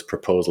back those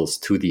proposals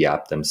to the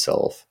app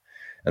themselves.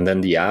 And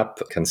then the app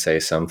can say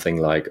something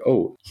like,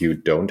 oh,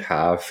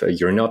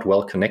 you're not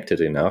well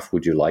connected enough.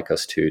 Would you like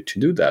us to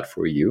do that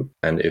for you?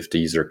 And if the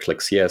user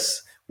clicks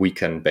yes, we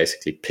can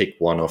basically pick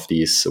one of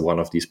these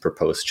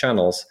proposed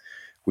channels.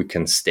 We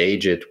can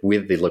stage it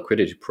with the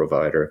liquidity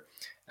provider.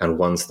 And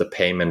once the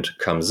payment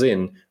comes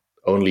in,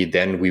 only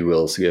then we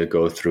will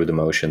go through the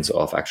motions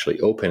of actually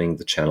opening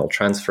the channel,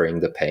 transferring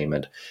the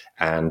payment,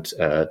 and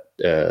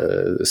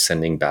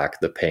sending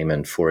back the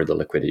payment for the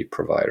liquidity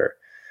provider.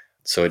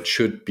 So it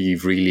should be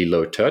really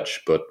low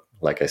touch, but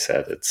like I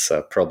said, it's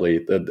probably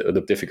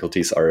the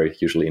difficulties are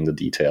usually in the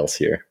details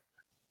here.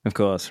 Of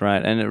course,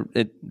 right. And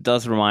it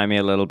does remind me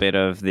a little bit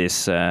of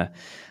this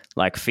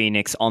like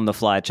Phoenix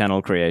on-the-fly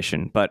channel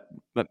creation, but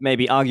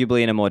maybe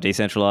arguably in a more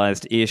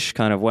decentralized-ish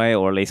kind of way,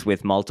 or at least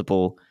with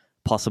multiple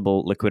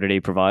possible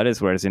liquidity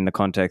providers, whereas in the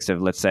context of,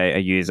 let's say, a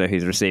user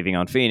who's receiving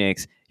on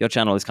Phoenix, your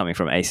channel is coming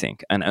from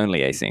async and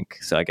only async.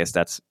 So I guess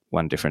that's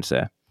one difference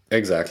there.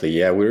 Exactly.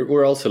 Yeah,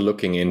 we're also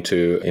looking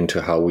into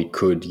how we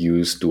could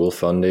use dual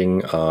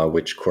funding,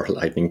 which Core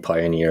Lightning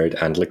pioneered,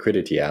 and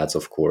liquidity ads,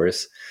 of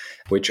course,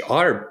 which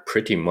are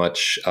pretty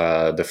much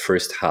the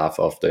first half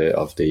of the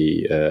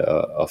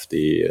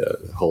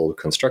whole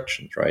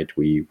construction. Right?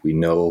 We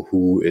know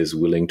who is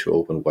willing to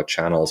open what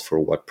channels for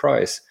what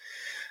price,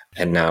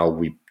 and now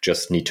we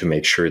just need to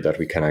make sure that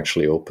we can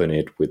actually open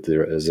it with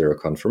the zero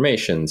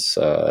confirmations.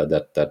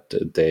 That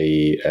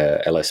the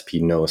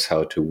LSP knows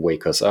how to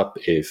wake us up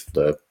if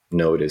the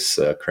node is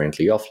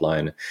currently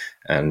offline,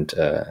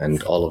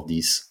 and all of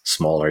these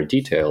smaller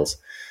details.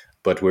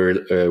 But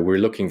we're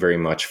looking very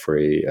much for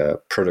a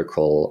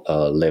protocol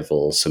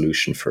level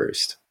solution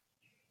first.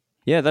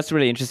 Yeah, that's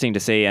really interesting to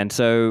see. And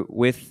so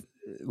with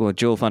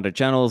dual funded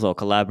channels or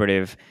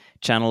collaborative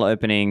channel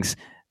openings,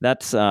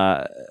 that's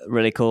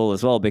really cool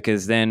as well,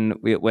 because then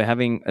we're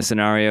having a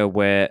scenario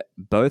where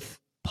both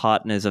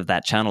partners of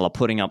that channel are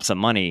putting up some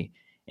money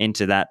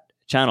into that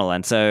channel.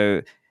 And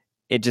so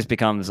it just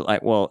becomes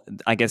like, well,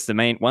 I guess the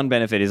main one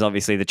benefit is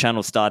obviously the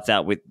channel starts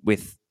out with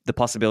the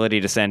possibility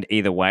to send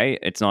either way.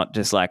 It's not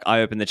just like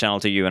I open the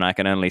channel to you and I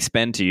can only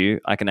spend to you.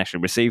 I can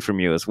actually receive from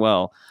you as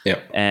well. Yeah.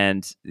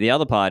 And the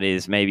other part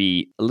is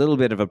maybe a little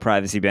bit of a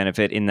privacy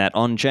benefit in that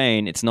on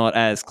chain, it's not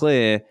as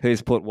clear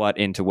who's put what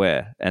into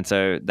where. And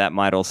so that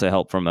might also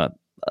help from a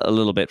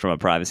little bit from a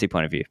privacy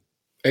point of view.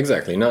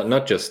 Exactly.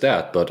 Not just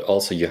that, but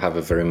also you have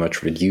a very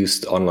much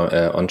reduced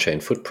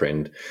on-chain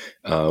footprint,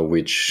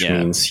 which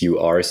means you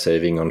are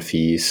saving on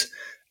fees.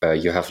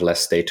 You have less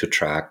state to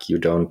track. You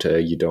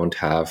don't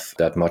have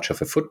that much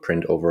of a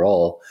footprint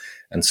overall,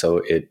 and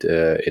so it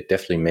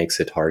definitely makes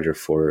it harder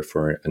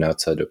for an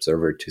outside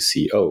observer to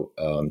see.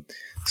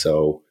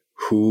 So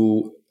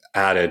who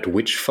added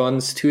which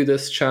funds to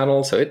this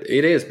channel? So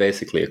it is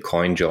basically a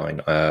coin join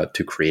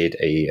to create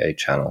a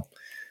channel.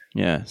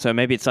 Yeah, so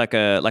maybe it's like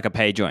a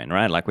pay join,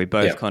 right? Like we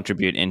both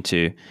contribute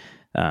into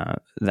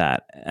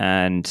that.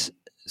 And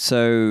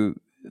so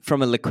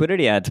from a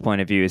liquidity ads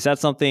point of view, is that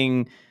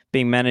something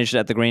being managed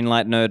at the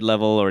Greenlight node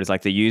level, or is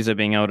like the user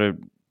being able to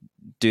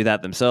do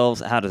that themselves?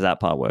 How does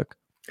that part work?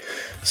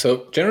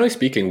 So generally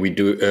speaking, we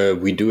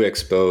do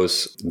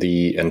expose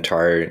the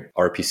entire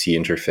RPC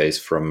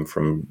interface from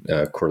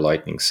Core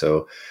Lightning.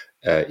 So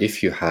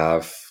if you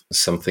have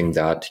something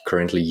that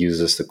currently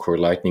uses the Core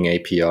Lightning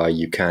API,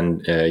 you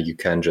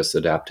can just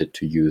adapt it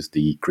to use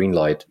the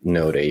Greenlight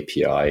node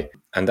API,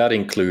 and that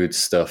includes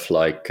stuff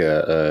like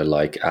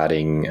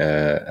adding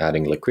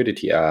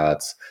liquidity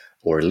ads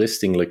or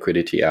listing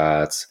liquidity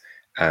ads,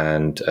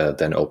 and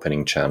then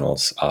opening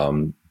channels.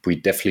 We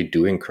definitely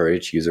do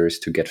encourage users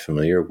to get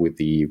familiar with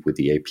the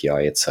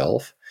API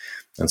itself.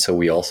 And so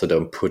we also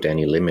don't put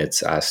any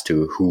limits as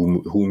to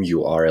whom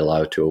you are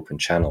allowed to open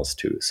channels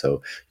to.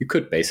 So you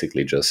could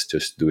basically just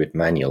do it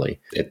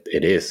manually.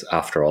 It is,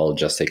 after all,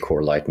 just a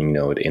Core Lightning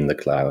node in the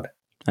cloud.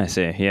 I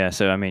see. Yeah.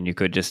 So, I mean, you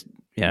could just,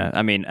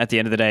 I mean, at the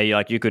end of the day,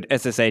 you could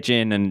SSH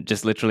in and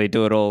just literally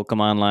do it all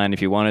command line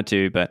if you wanted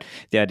to. But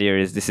the idea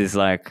is this is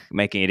like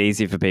making it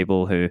easy for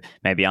people who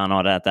maybe are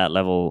not at that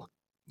level.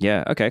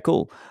 Yeah. Okay,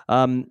 cool.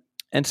 And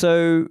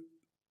so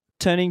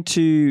turning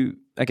to,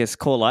 I guess,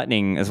 Core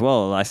Lightning as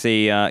well. I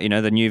see,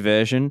 the new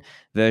version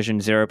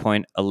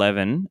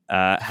 0.11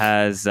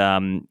 has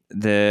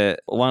the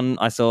one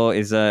I saw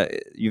is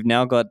you've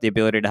now got the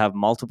ability to have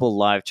multiple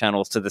live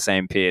channels to the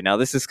same peer. Now,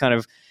 this is kind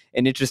of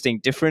an interesting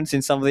difference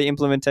in some of the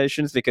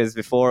implementations, because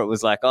before it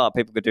was like,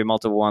 people could do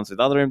multiple ones with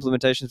other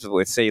implementations, but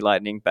with C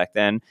Lightning back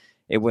then,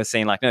 it was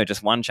seen like, no,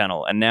 just one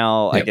channel. And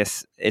now I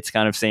guess it's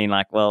kind of seen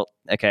like, well,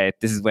 okay,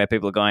 this is where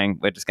people are going.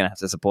 We're just going to have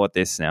to support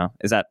this now.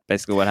 Is that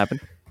basically what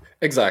happened?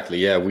 Exactly.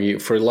 Yeah. We,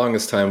 for the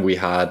longest time, we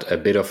had a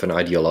bit of an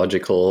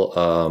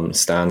ideological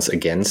stance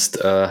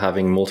against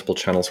having multiple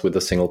channels with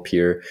a single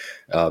peer,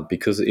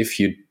 because if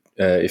you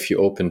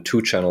open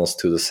two channels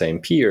to the same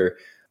peer,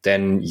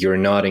 then you're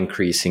not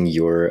increasing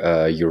your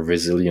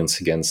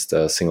resilience against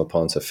single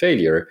points of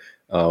failure.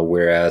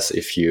 Whereas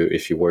if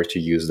you were to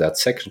use that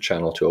second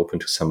channel to open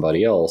to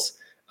somebody else,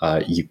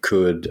 you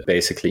could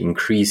basically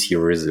increase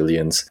your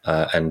resilience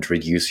and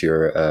reduce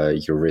your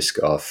risk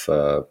of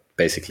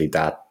basically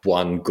that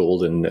one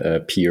golden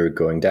peer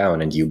going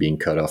down and you being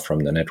cut off from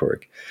the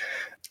network.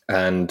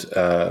 And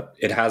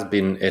it has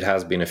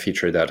been a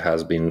feature that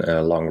has been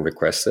long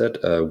requested.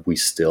 We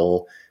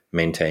still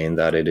maintain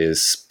that it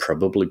is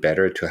probably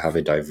better to have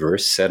a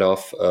diverse set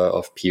of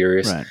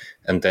peers, right,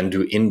 and then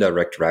do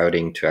indirect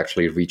routing to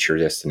actually reach your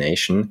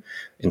destination,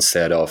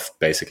 instead of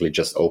basically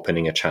just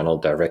opening a channel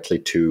directly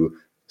to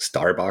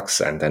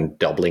Starbucks and then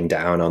doubling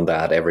down on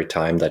that every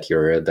time that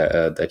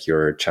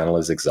your channel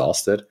is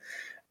exhausted.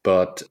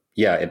 But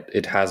yeah,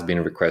 it has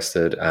been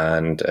requested,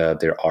 and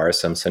there are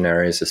some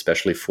scenarios,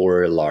 especially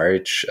for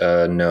large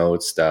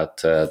nodes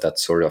that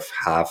sort of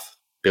have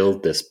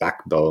built this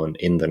backbone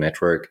in the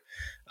network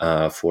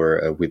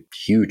with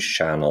huge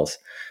channels.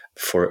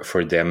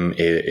 For them,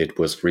 it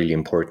was really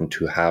important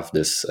to have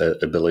this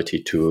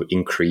ability to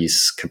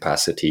increase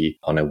capacity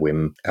on a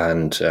whim,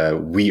 and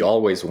we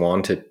always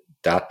wanted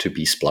that to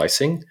be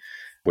splicing,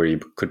 where you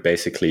could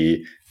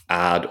basically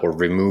add or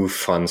remove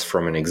funds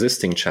from an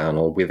existing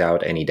channel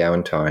without any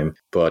downtime.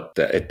 But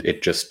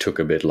it just took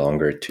a bit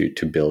longer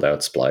to build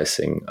out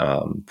splicing.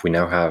 We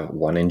now have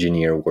one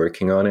engineer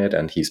working on it,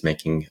 and he's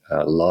making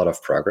a lot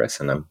of progress.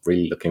 And I'm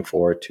really looking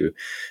forward to,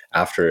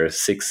 after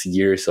 6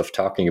 years of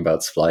talking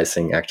about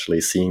splicing,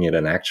 actually seeing it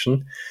in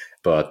action.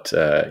 But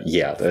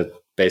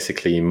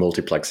basically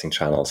multiplexing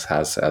channels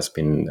has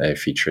been a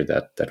feature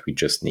that we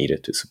just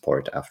needed to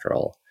support after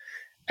all.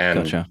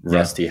 And gotcha.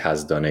 Rusty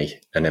has done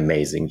an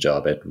amazing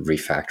job at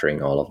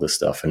refactoring all of the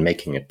stuff and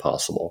making it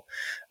possible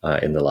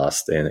in the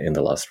last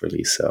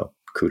release. So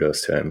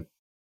kudos to him.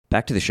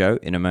 Back to the show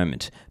in a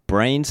moment.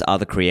 Braiins are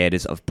the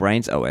creators of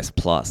Braiins OS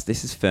Plus.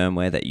 This is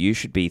firmware that you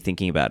should be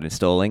thinking about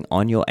installing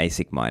on your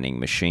ASIC mining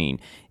machine.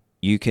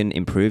 You can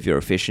improve your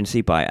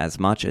efficiency by as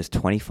much as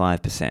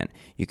 25%.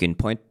 You can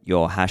point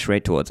your hash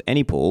rate towards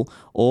any pool,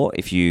 or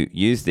if you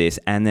use this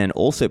and then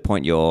also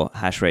point your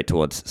hash rate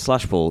towards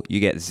slush pool, you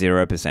get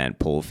 0%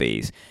 pool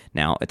fees.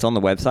 Now, it's on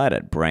the website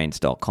at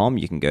braiins.com.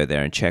 You can go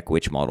there and check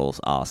which models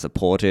are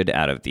supported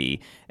out of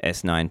the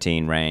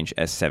S19 range,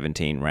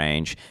 S17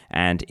 range,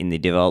 and in the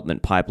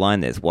development pipeline,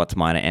 there's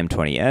Wattsminer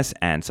M20S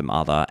and some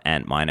other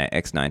Antminer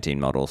X19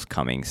 models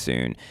coming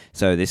soon.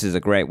 So this is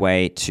a great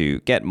way to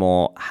get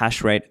more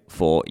hash rate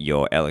for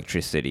your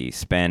electricity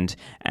spend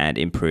and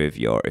improve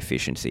your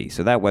efficiency.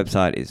 So that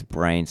website is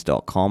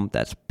braiins.com.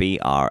 That's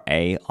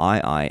braiins.com.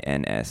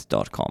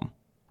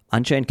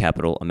 Unchained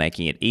Capital are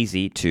making it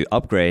easy to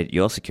upgrade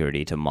your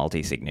security to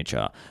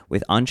multi-signature.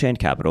 With Unchained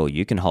Capital,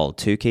 you can hold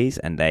 2 keys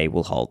and they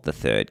will hold the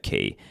 3rd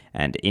key.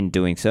 And in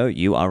doing so,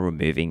 you are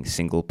removing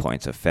single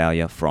points of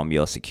failure from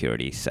your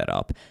security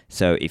setup.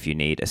 So if you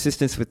need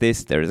assistance with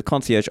this, there is a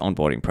concierge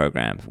onboarding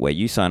program where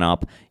you sign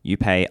up, you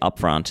pay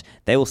upfront,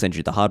 they will send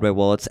you the hardware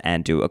wallets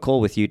and do a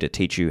call with you to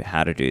teach you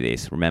how to do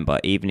this. Remember,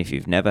 even if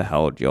you've never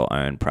held your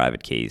own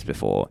private keys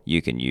before,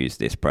 you can use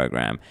this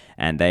program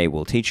and they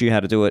will teach you how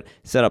to do it,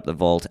 set up the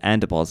vault,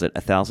 and deposit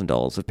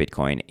 $1,000 of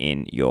Bitcoin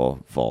in your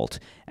vault.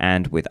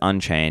 And with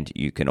Unchained,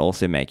 you can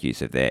also make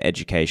use of their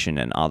education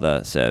and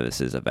other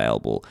services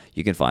available.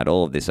 You can find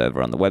all of this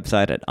over on the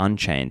website at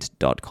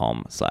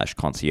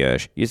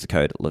unchained.com/concierge. Use the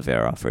code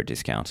Livera for a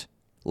discount.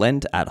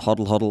 Lend at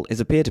HODL HODL is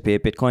a peer-to-peer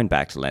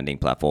Bitcoin-backed lending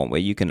platform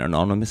where you can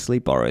anonymously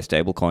borrow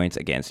stablecoins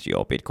against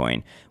your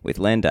Bitcoin. With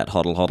Lend at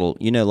HODL HODL,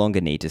 you no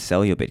longer need to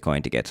sell your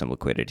Bitcoin to get some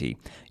liquidity.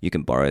 You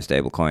can borrow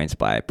stablecoins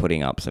by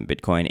putting up some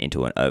Bitcoin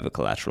into an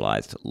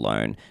over-collateralized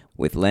loan.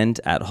 With Lend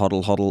at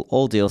HODL HODL,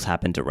 all deals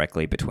happen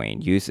directly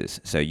between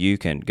users. So you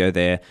can go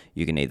there,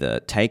 you can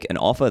either take an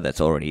offer that's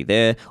already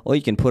there, or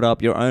you can put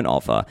up your own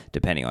offer,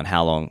 depending on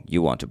how long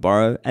you want to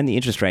borrow and the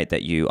interest rate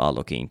that you are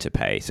looking to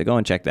pay. So go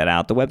and check that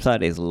out. The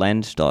website is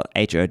lend.hodl.com.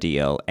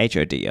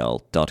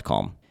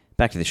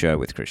 Back to the show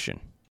with Christian.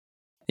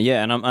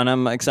 Yeah, and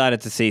I'm excited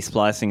to see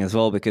splicing as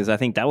well, because I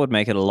think that would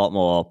make it a lot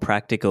more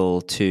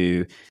practical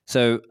to...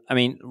 So, I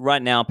mean,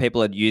 right now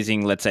people are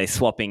using, let's say,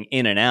 swapping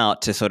in and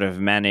out to sort of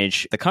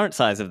manage the current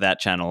size of that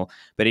channel.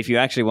 But if you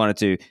actually wanted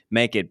to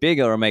make it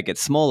bigger or make it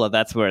smaller,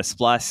 that's where a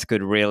splice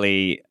could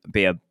really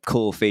be a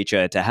cool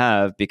feature to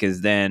have,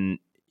 because then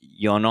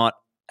you're not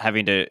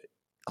having to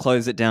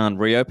close it down,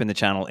 reopen the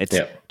channel. It's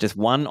just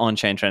one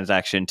on-chain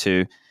transaction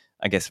to,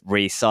 I guess,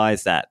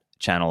 resize that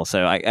channel.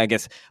 So I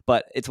guess,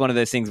 but it's one of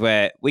those things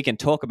where we can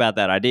talk about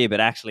that idea, but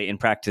actually in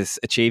practice,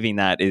 achieving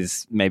that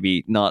is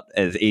maybe not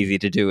as easy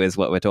to do as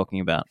what we're talking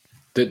about.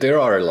 There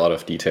are a lot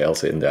of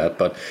details in that,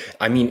 but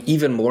I mean,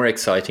 even more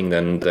exciting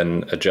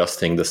than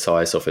adjusting the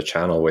size of a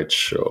channel,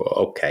 which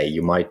okay,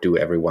 you might do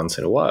every once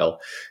in a while,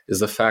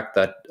 is the fact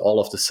that all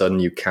of a sudden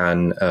you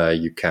can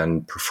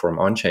perform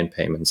on-chain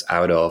payments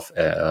out of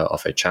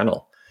a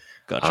channel,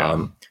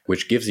 Gotcha.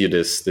 which gives you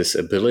this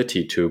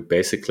ability to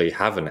basically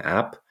have an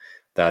app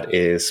that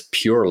is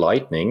pure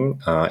Lightning.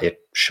 It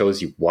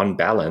shows you one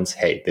balance.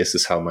 Hey, this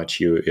is how much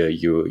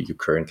you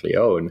currently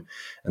own,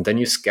 and then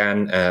you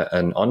scan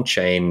an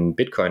on-chain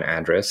Bitcoin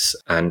address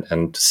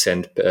and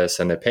send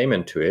a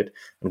payment to it.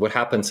 And what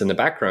happens in the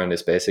background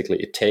is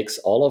basically it takes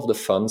all of the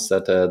funds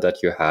that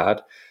you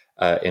had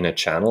in a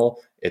channel.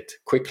 It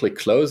quickly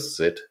closes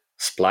it,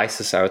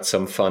 splices out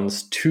some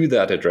funds to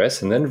that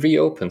address, and then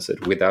reopens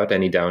it without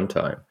any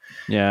downtime.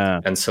 Yeah.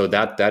 And so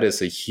that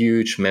is a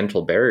huge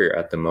mental barrier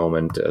at the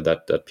moment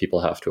that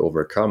people have to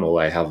overcome. Oh,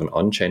 I have an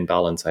on-chain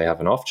balance, I have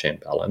an off-chain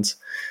balance,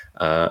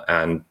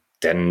 and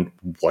then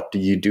what do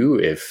you do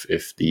if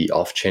the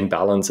off-chain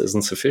balance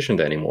isn't sufficient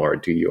anymore?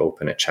 Do you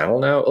open a channel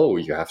now? Oh,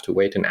 you have to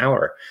wait an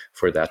hour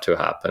for that to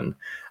happen.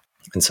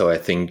 And so I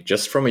think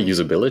just from a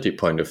usability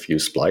point of view,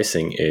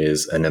 splicing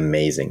is an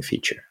amazing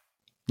feature.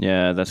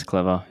 Yeah, that's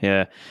clever.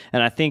 Yeah.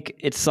 And I think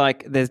it's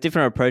like there's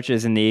different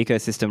approaches in the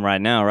ecosystem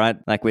right now, right?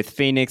 Like with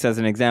Phoenix as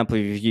an example,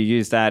 if you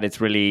use that, it's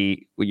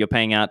really, you're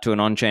paying out to an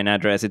on-chain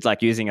address. It's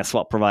like using a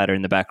swap provider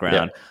in the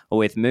background. Yeah. Or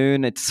with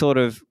Moon, it's sort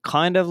of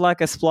kind of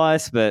like a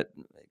splice, but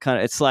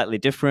it's slightly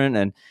different.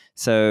 And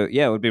so,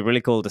 yeah, it would be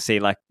really cool to see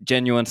like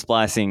genuine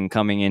splicing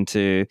coming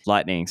into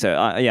Lightning. So,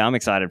 yeah, I'm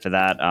excited for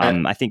that.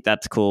 I think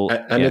that's cool.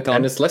 And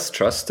it's less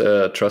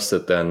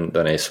trusted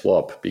than a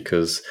swap,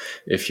 because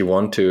if you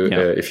want to,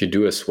 if you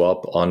do a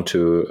swap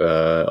onto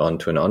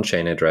an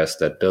on-chain address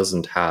that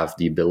doesn't have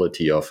the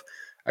ability of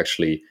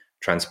actually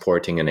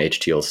transporting an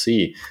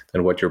HTLC,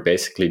 then what you're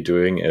basically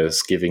doing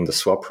is giving the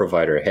swap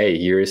provider, hey,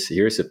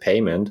 here's a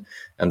payment,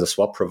 and the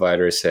swap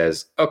provider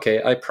says,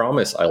 okay, I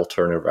promise I'll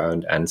turn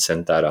around and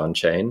send that on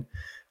chain.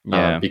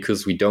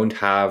 Because we don't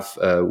have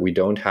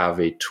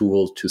a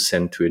tool to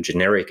send to a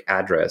generic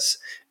address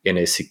in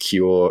a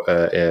secure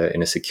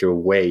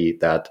way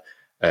that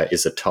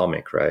is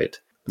atomic, right?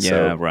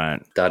 Yeah,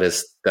 right. That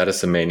is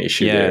the main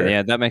issue there.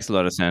 Yeah, that makes a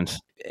lot of sense.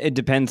 It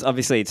depends.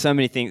 Obviously, it's so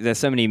many things. There's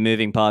so many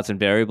moving parts and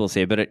variables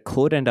here, but it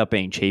could end up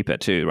being cheaper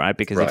too, right?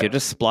 Because if you're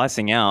just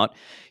splicing out,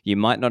 you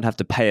might not have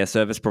to pay a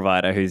service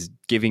provider who's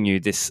giving you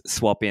this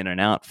swap in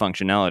and out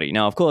functionality.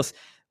 Now, of course,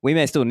 we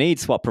may still need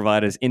swap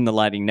providers in the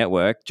Lightning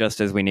Network, just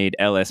as we need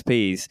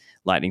LSPs,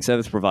 Lightning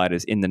Service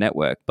Providers, in the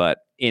network. But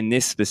in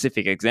this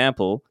specific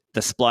example,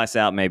 the splice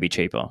out may be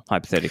cheaper,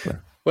 hypothetically.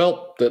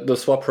 Well, the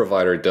swap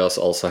provider does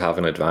also have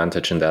an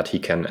advantage in that he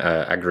can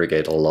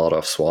aggregate a lot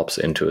of swaps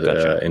into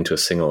a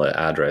single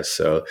address.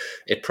 So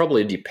it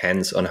probably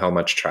depends on how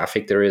much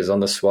traffic there is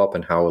on the swap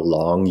and how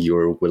long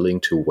you're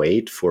willing to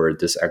wait for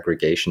this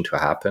aggregation to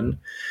happen.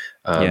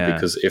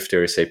 Because if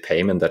there is a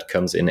payment that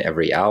comes in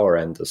every hour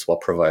and the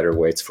swap provider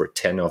waits for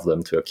 10 of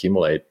them to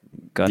accumulate,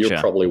 you're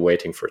probably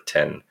waiting for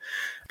 10.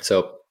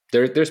 So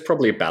there's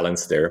probably a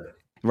balance there.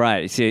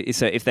 Right. So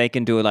if they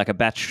can do like a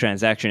batch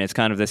transaction, it's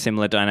kind of the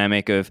similar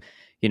dynamic of,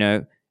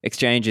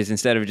 exchanges.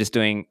 Instead of just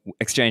doing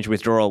exchange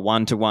withdrawal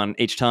 1-to-1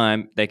 each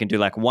time, they can do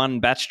like one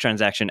batch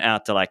transaction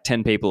out to like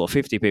 10 people or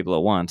 50 people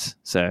at once.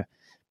 So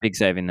big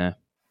saving there.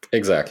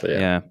 Exactly.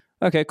 Yeah.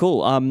 Okay,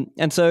 cool.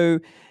 And so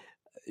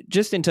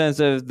just in terms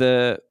of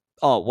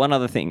one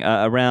other thing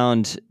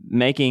around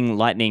making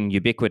Lightning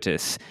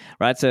ubiquitous,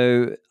 right?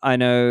 So I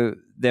know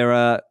there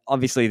are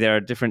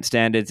different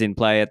standards in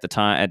play at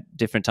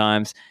different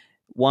times.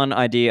 One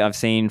idea I've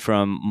seen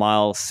from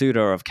Miles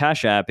Suter of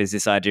Cash App is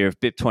this idea of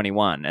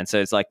BIP21. And so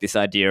it's like this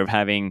idea of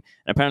having,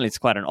 and apparently it's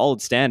quite an old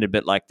standard,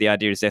 but like the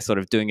idea is they're sort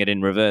of doing it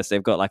in reverse.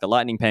 They've got like a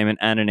Lightning payment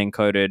and an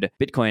encoded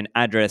Bitcoin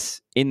address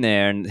in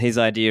there. And his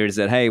idea is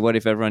that, hey, what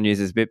if everyone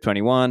uses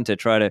BIP21 to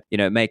try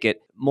to, make it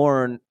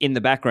more in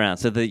the background?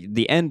 So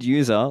the end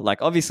user,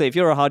 like obviously if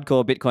you're a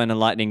hardcore Bitcoin and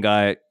Lightning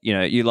guy,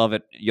 you love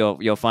it,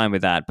 you're fine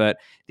with that. But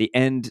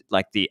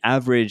the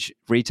average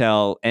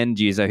retail end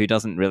user who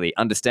doesn't really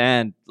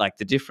understand like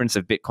the difference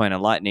of Bitcoin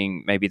and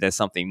Lightning, maybe there's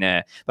something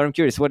there. But I'm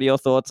curious, what are your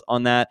thoughts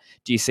on that?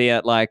 Do you see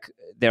it like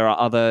there are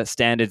other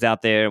standards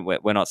out there?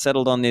 We're not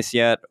settled on this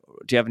yet.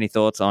 Do you have any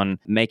thoughts on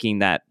making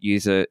that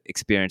user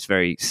experience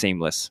very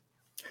seamless?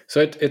 So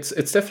it's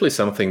definitely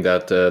something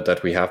that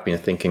we have been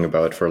thinking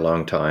about for a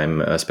long time,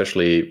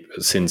 especially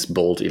since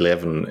Bolt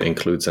 11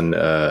 includes an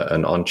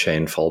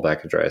on-chain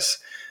fallback address.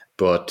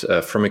 But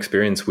from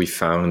experience, we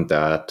found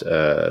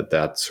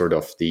that sort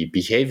of the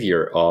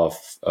behavior of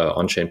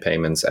on-chain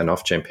payments and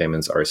off-chain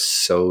payments are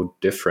so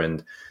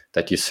different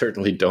that you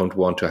certainly don't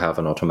want to have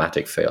an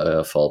automatic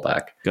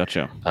fallback.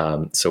 Gotcha.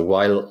 So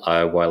while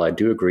I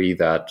do agree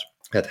that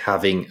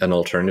having an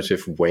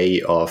alternative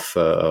way of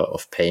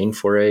paying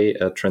for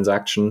a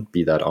transaction,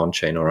 be that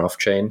on-chain or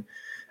off-chain,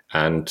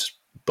 and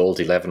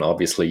Bolt 11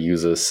 obviously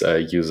uses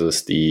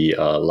the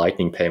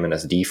Lightning payment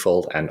as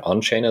default and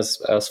on-chain as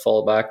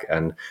fallback,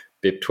 and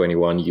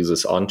BIP21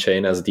 uses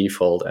on-chain as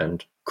default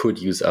and could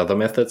use other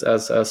methods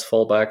as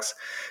fallbacks.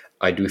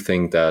 I do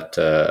think that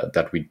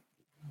that we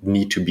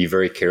need to be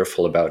very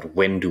careful about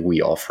when do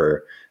we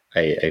offer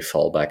a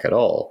fallback at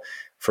all.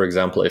 For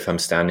example, if I'm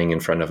standing in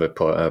front of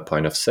a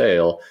point of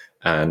sale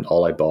and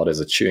all I bought is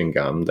a chewing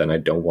gum, then I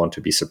don't want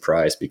to be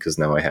surprised because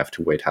now I have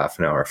to wait half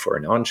an hour for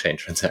an on-chain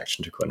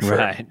transaction to confirm.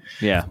 Right.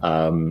 Yeah.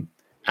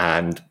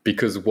 And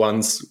because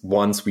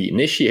once we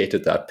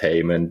initiated that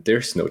payment,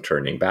 there's no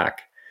turning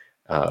back.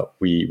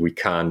 We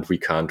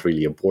can't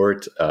really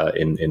abort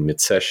in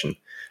mid-session,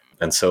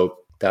 and so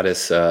that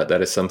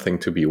is something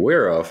to be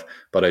aware of.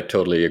 But I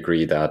totally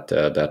agree that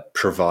that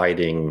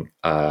providing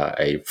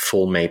a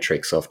full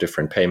matrix of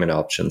different payment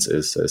options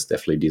is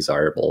definitely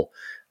desirable,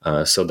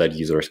 so that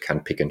users can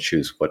pick and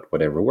choose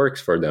whatever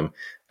works for them.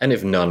 And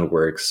if none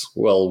works,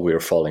 well, we're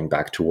falling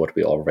back to what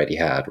we already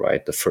had,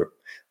 right?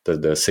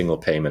 The single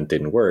payment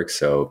didn't work,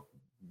 so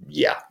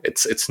yeah,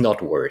 it's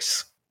not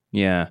worse.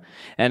 Yeah.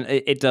 And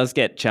it does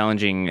get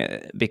challenging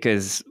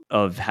because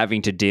of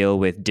having to deal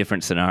with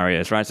different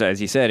scenarios, right? So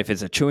as you said, if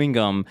it's a chewing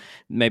gum,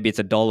 maybe it's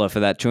 $1 for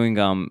that chewing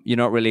gum. You're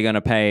not really going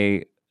to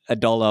pay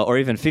 $1 or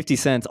even 50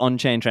 cents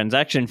on-chain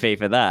transaction fee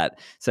for that.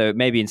 So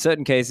maybe in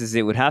certain cases,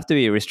 it would have to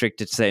be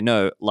restricted to say,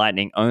 no,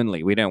 Lightning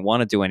only. We don't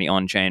want to do any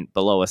on-chain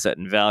below a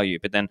certain value.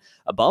 But then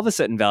above a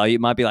certain value,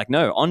 it might be like,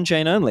 no,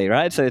 on-chain only,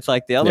 right? So it's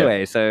like the other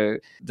way. So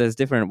there's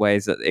different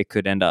ways that it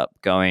could end up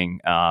going.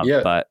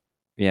 But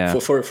yeah.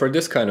 For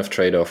this kind of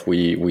trade-off,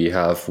 we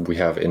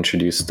have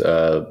introduced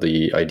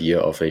the idea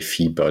of a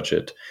fee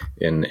budget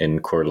in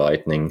Core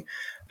Lightning,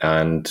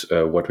 and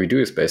what we do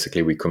is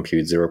basically we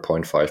compute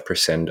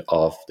 0.5%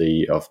 of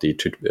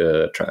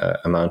the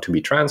amount to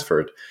be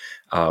transferred.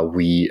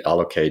 We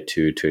allocate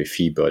to a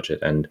fee budget,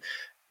 and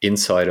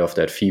inside of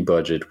that fee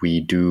budget, we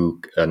do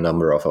a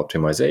number of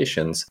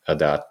optimizations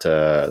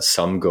that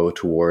some go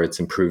towards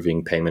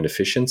improving payment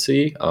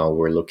efficiency.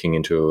 We're looking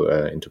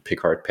into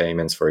Pickard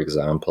payments, for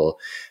example.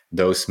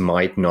 Those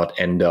might not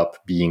end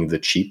up being the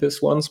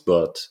cheapest ones,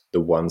 but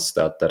the ones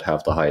that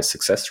have the highest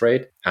success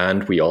rate.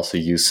 And we also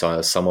use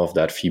some of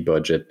that fee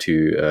budget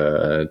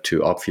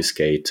to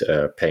obfuscate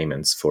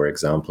payments, for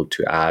example,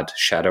 to add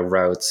shadow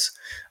routes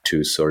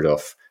to sort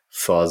of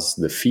fuzz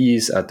the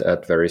fees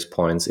at various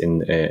points in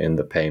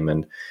the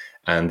payment.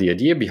 And the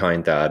idea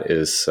behind that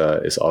is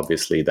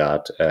obviously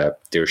that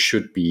there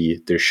should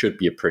be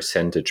a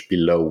percentage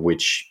below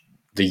which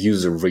the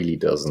user really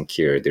doesn't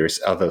care.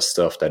 There's other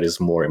stuff that is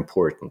more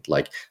important,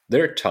 like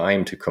their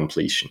time to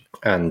completion.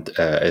 And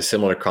a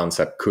similar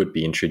concept could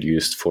be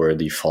introduced for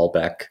the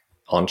fallback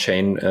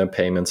on-chain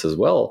payments as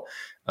well,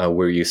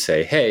 where you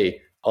say,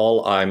 hey,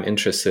 all I'm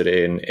interested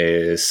in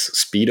is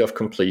speed of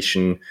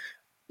completion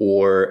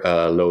or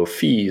low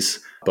fees,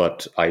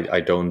 but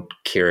I don't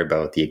care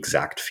about the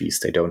exact fees.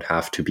 They don't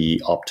have to be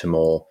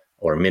optimal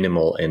or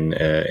minimal in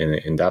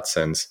that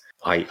sense.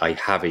 I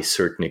have a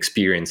certain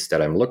experience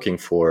that I'm looking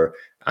for,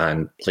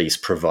 and please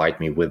provide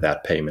me with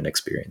that payment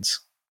experience.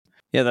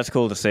 Yeah, that's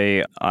cool to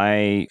see.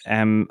 I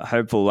am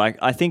hopeful. Like,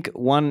 I think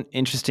one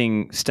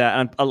interesting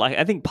stat, and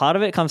I think part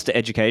of it comes to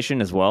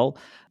education as well,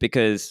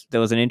 because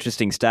there was an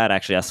interesting stat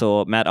actually. I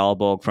saw Matt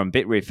Alborg from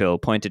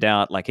Bitrefill pointed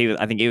out, like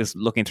I think he was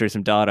looking through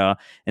some data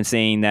and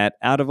seeing that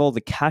out of all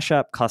the Cash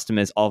App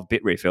customers of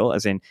Bitrefill,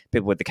 as in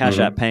people with the Cash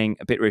App paying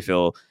a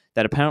Bitrefill,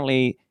 that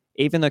apparently,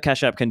 even though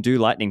Cash App can do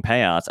Lightning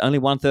payouts, only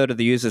 1/3 of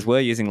the users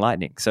were using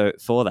Lightning. So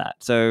for that,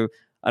 so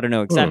I don't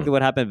know exactly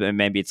what happened, but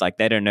maybe it's like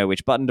they don't know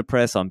which button to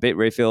press on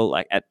Bitrefill,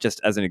 like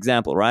just as an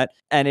example, right?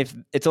 And if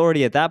it's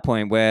already at that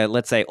point where,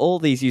 let's say, all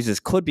these users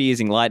could be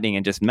using Lightning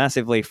and just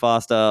massively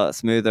faster,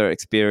 smoother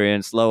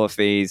experience, lower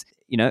fees,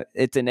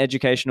 it's an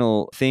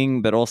educational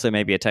thing, but also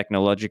maybe a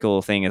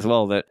technological thing as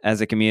well, that as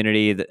a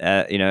community,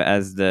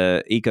 as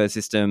the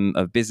ecosystem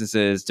of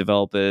businesses,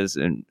 developers,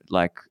 and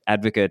like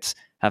advocates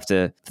have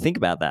to think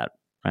about that,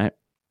 right?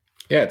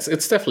 Yeah,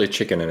 it's definitely a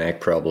chicken and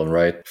egg problem,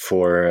 right?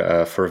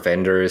 For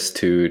vendors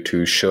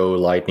to show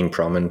Lightning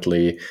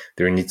prominently,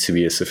 there needs to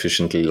be a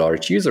sufficiently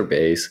large user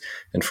base,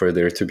 and for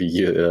there to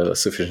be a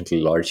sufficiently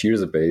large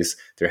user base,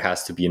 there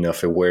has to be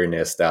enough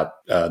awareness that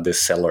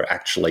this seller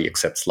actually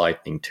accepts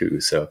Lightning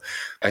too. So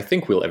I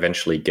think we'll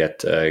eventually get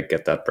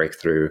that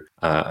breakthrough,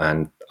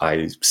 and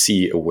I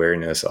see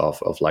awareness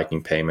of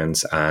Lightning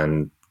payments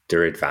and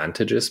their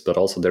advantages, but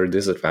also their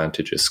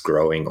disadvantages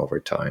growing over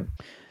time.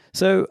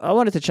 So I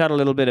wanted to chat a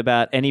little bit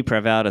about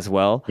AnyPrevout as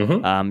well,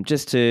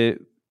 just to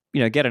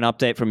get an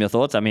update from your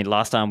thoughts. I mean,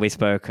 last time we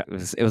spoke,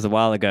 it was a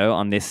while ago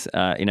on this,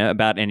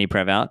 about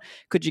AnyPrevout.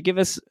 Could you give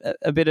us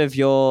a bit of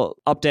your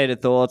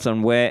updated thoughts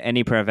on where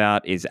AnyPrevout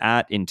is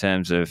at in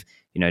terms of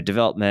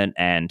development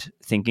and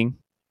thinking?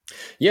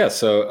 Yeah,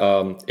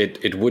 so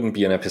it wouldn't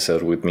be an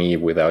episode with me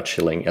without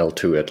chilling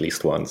L2 at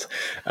least once.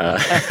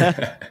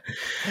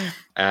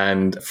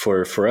 And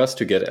for us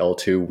to get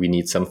L2, we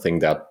need something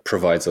that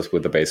provides us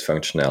with the base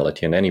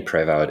functionality. And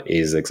AnyPrevout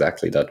is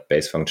exactly that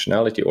base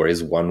functionality, or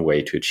is one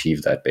way to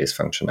achieve that base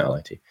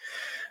functionality.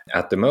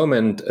 At the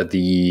moment,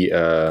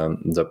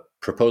 the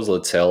proposal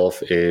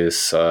itself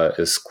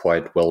is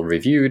quite well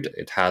reviewed.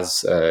 It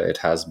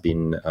has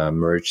been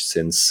merged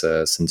since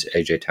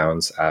AJ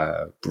Towns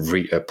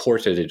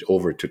ported it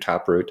over to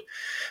Taproot,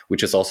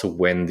 which is also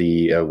when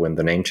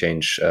the name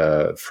change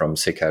from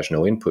Zcash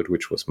no input,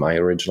 which was my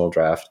original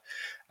draft,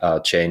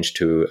 changed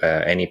to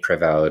any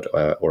prevout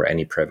or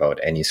any prevout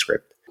any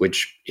script,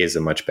 which is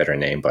a much better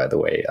name, by the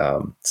way.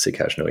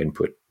 Zcash no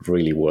input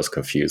really was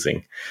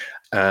confusing.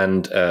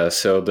 And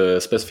so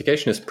the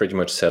specification is pretty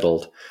much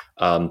settled.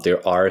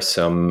 There are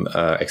some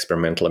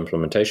experimental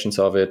implementations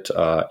of it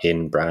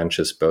in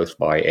branches both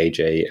by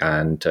AJ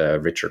and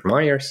Richard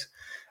Myers.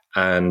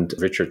 And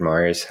Richard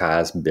Myers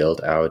has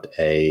built out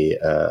a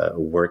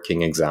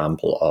working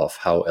example of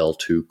how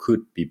L2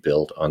 could be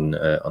built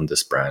on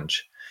this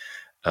branch.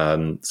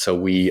 So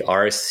we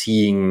are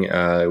seeing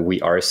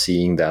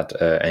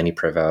that any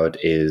prevout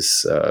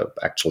is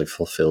actually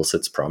fulfills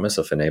its promise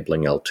of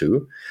enabling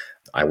L2.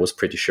 I was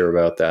pretty sure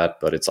about that,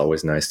 but it's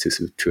always nice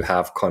to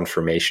have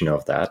confirmation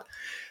of that.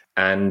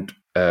 And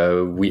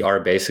we are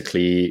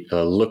basically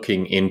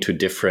looking into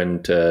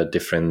different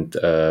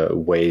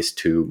ways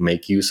to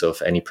make use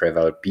of any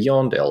prevout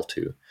beyond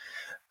L2.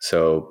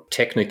 So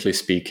technically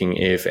speaking,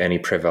 if any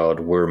prevout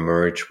were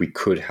merged, we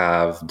could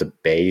have the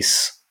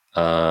base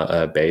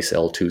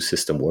L2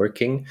 system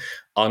working,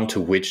 onto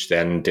which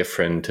then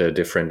different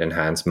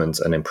enhancements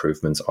and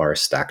improvements are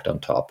stacked on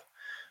top.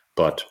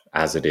 But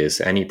as it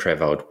is, any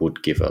prevout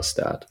would give us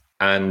that.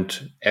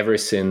 And ever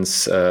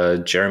since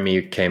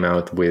Jeremy came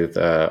out with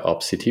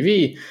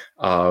OpsCTV,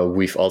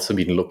 we've also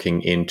been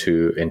looking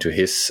into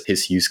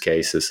his use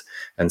cases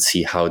and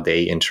see how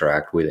they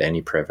interact with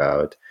any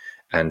prevout.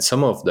 And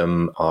some of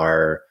them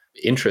are,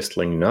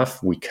 interestingly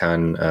enough, we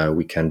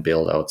can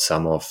build out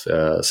some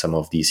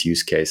of these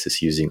use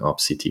cases using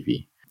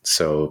OpsCTV.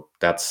 So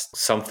that's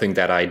something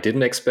that I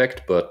didn't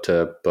expect, but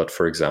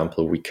for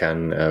example, we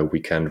can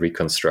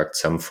reconstruct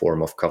some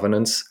form of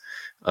governance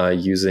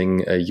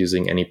using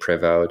any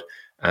prevout,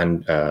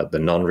 and the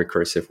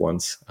non-recursive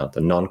ones,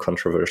 the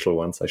non-controversial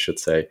ones, I should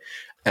say.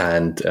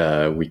 And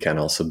we can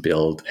also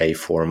build a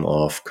form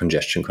of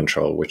congestion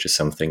control, which is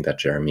something that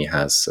Jeremy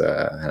has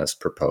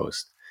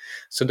proposed.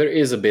 So there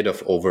is a bit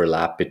of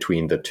overlap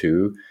between the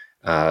two.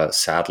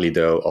 Sadly,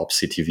 though,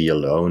 OpsCTV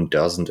alone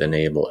doesn't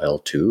enable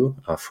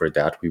L2. For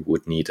that, we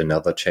would need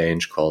another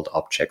change called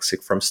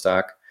opcheck from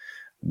stack,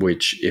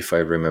 which, if I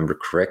remember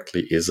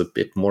correctly, is a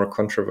bit more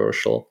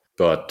controversial.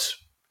 But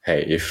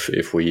hey,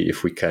 if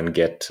we can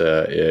get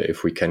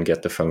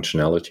the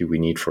functionality we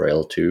need for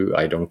L2,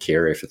 I don't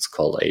care if it's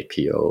called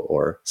APO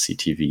or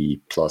CTV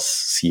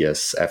plus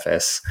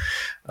CSFS.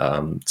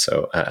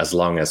 So as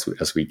long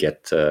as we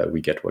get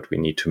what we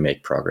need to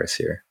make progress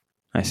here.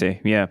 I see.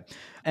 Yeah.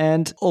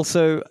 And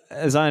also,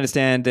 as I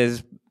understand,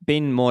 there's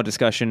been more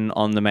discussion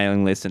on the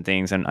mailing list and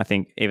things, and I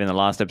think even the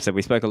last episode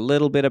we spoke a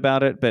little bit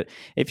about it, but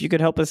if you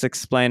could help us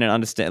explain and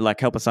understand,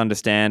 help us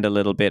understand a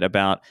little bit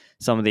about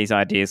some of these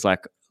ideas,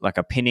 like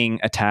a pinning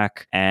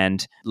attack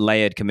and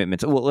layered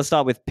commitments. Well, let's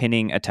start with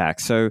pinning attack.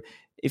 So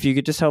if you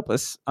could just help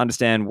us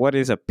understand what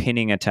is a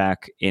pinning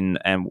attack and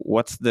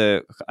what's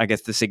the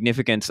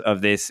significance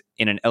of this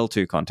in an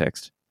L2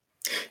 context.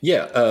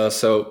 Yeah,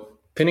 so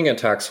pinning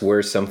attacks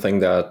were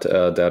something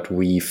that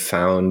we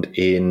found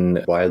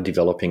while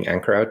developing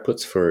anchor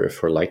outputs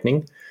for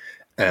Lightning.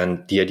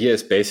 And the idea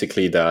is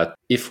basically that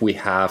if we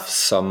have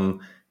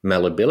some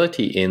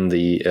malleability in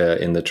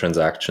the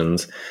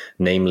transactions,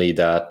 namely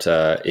that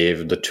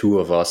if the two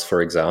of us,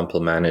 for example,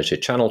 manage a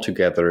channel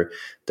together,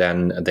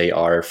 then they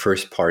are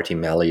first party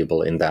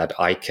malleable in that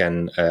I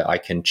can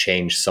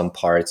change some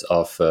parts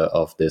of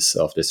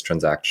this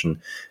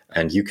transaction,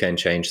 and you can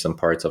change some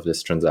parts of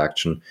this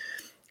transaction.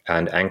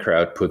 And anchor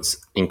outputs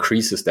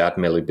increases that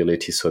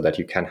malleability so that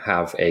you can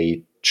have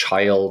a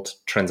child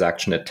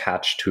transaction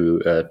attached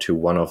to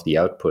one of the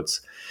outputs.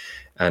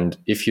 And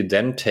if you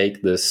then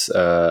take this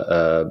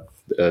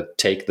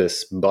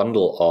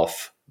bundle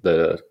of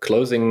the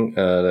closing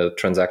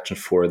transaction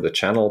for the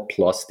channel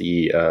plus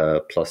the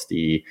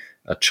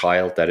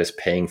child that is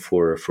paying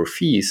for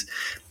fees,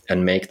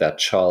 and make that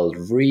child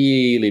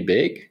really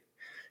big,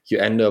 you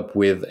end up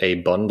with a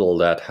bundle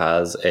that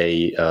has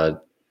a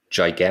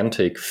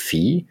gigantic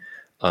fee,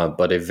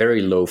 but a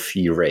very low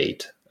fee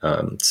rate.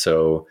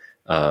 So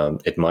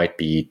it might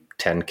be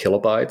 10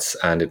 kilobytes,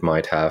 and it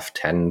might have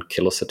 10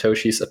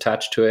 kilosatoshis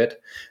attached to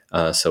it.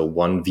 So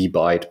 1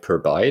 vbyte per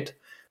byte,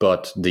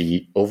 but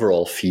the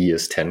overall fee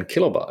is 10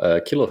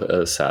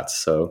 kilosats.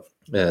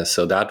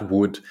 So that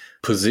would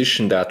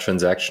position that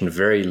transaction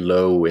very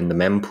low in the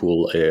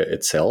mempool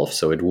itself.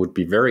 So it would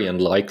be very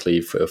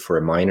unlikely for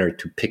a miner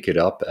to pick it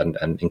up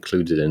and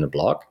include it in a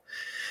block.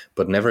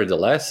 But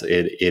nevertheless,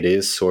 it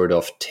is sort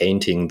of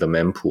tainting the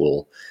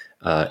mempool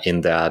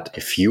in that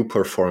if you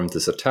perform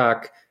this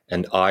attack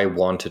and I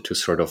wanted to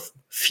sort of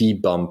fee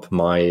bump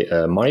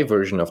my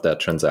version of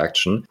that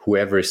transaction,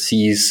 whoever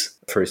sees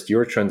first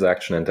your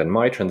transaction and then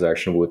my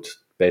transaction would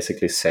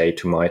basically say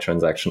to my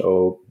transaction,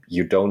 oh,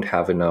 you don't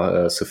have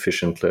enough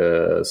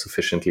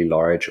sufficiently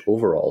large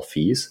overall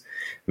fees,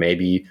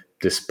 maybe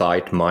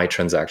despite my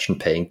transaction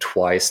paying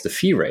twice the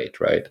fee rate,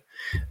 right?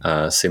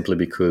 Simply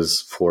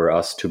because for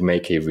us to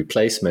make a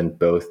replacement,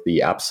 both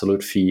the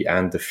absolute fee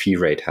and the fee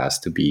rate has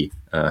to be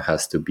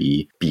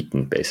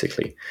beaten,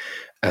 basically.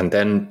 And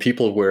then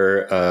people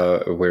were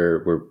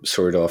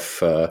sort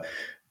of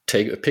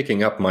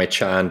picking up my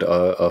chant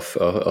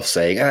of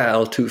saying,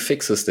 L2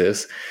 fixes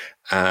this.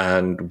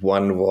 And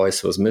one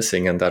voice was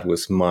missing, and that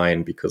was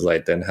mine, because I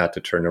then had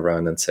to turn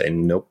around and say,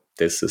 nope,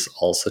 this is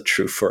also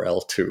true for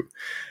L2.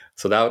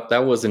 So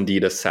that was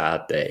indeed a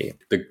sad day.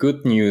 The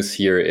good news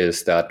here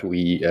is that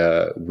we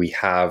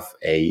have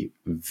a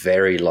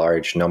very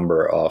large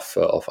number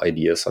of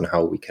ideas on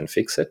how we can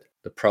fix it.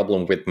 The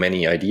problem with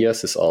many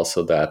ideas is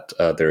also that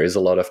there is a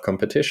lot of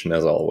competition,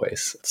 as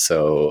always.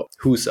 So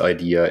whose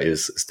idea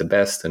is the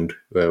best, and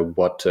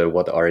what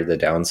are the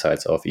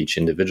downsides of each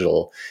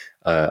individual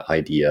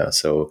idea?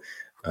 So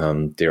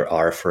there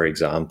are, for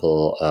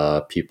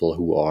example, people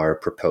who are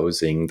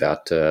proposing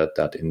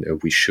that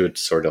we should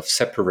sort of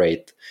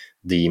separate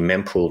the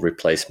mempool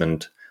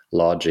replacement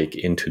logic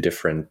into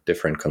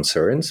different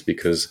concerns,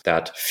 because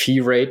that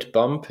fee rate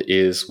bump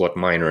is what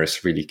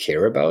miners really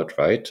care about,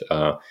 right?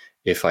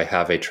 If I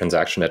have a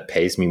transaction that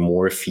pays me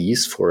more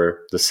fees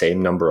for the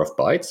same number of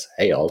bytes,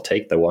 hey, I'll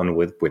take the one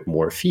with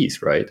more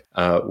fees, right?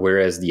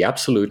 Whereas the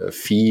absolute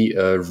fee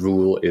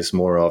rule is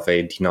more of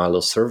a denial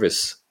of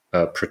service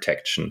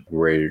protection,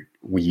 where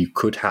we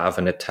could have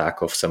an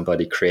attack of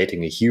somebody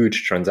creating a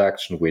huge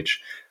transaction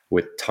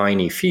with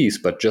tiny fees,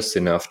 but just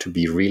enough to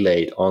be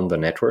relayed on the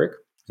network.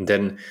 And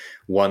then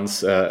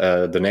once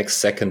the next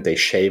second they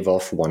shave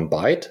off 1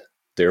 byte,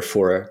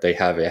 therefore they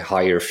have a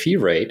higher fee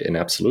rate in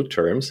absolute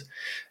terms,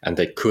 and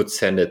they could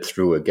send it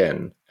through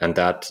again. And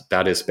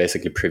that is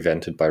basically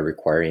prevented by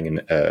requiring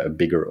a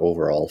bigger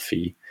overall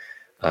fee.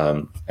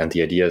 And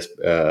the idea is,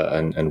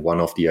 and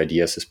one of the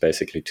ideas is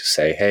basically to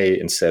say, hey,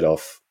 instead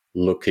of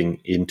looking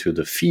into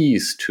the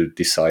fees to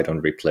decide on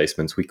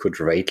replacements, we could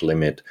rate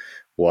limit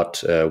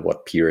what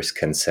peers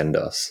can send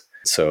us.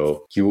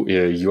 So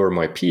you're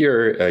my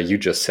peer. You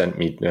just sent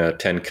me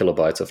 10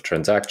 kilobytes of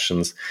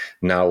transactions.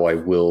 Now I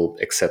will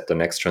accept the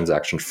next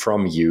transaction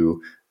from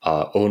you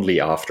only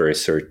after a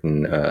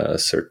certain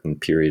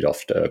period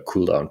of the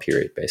cooldown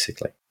period,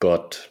 basically.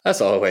 But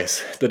as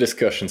always, the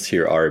discussions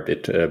here are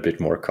a bit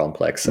more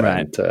complex,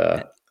 right,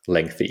 and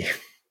lengthy.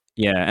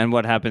 Yeah, and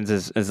what happens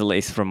is, at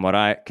least from what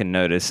I can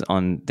notice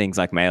on things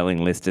like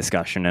mailing list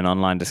discussion and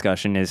online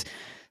discussion, is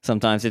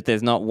sometimes if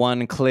there's not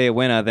one clear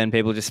winner, then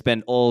people just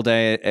spend all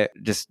day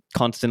just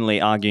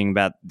constantly arguing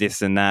about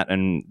this and that,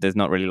 and there's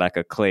not really like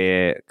a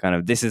clear kind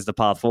of this is the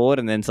path forward.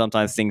 And then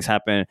sometimes things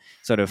happen,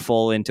 sort of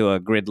fall into a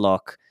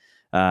gridlock,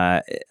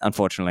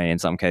 unfortunately, in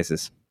some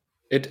cases.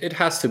 It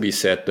has to be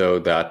said, though,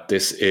 that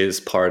this is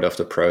part of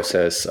the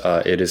process.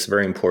 It is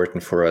very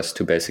important for us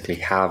to basically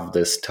have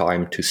this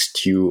time to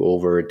stew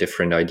over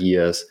different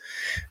ideas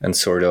and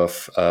sort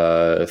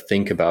of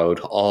think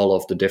about all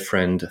of the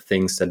different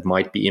things that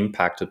might be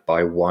impacted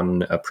by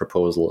one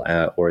proposal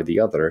or the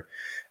other.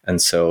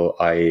 And so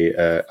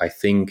I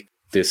think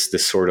this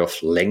sort of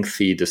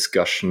lengthy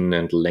discussion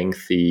and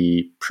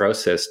lengthy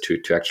process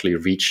to actually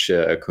reach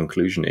a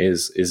conclusion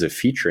is a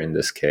feature in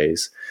this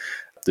case.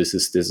 This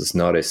is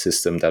not a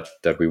system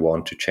that we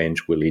want to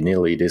change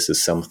willy-nilly. This is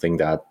something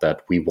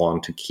that we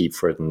want to keep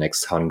for the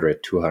next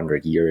 100,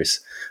 200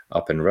 years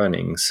up and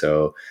running.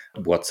 So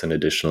what's an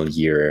additional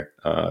year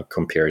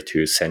compared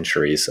to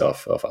centuries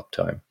of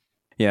uptime?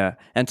 Yeah.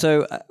 And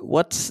so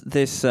what's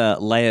this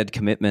layered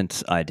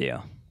commitment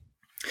idea?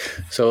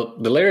 So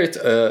the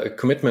layered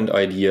commitment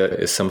idea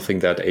is something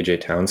that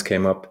AJ Towns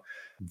came up,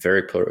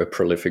 very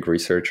prolific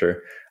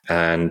researcher.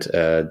 And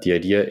the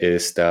idea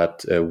is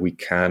that we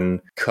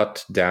can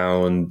cut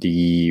down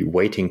the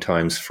waiting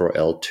times for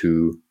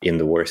L2 in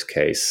the worst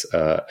case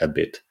a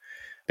bit.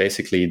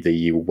 Basically,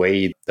 the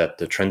way that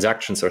the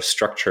transactions are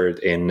structured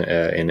in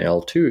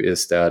L2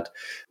 is that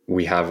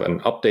we have an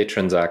update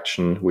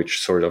transaction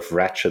which sort of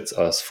ratchets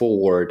us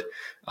forward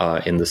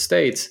in the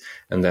states.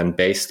 And then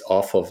based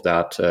off of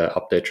that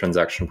update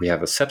transaction, we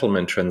have a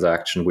settlement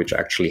transaction which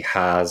actually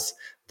has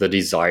the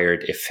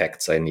desired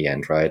effects in the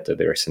end, right? That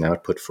there's an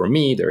output for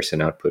me, there's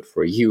an output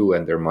for you,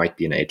 and there might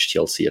be an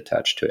HTLC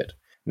attached to it.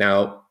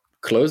 Now,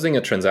 closing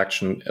a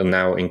transaction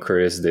now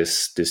incurs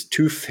this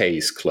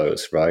two-phase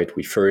close, right?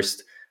 We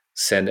first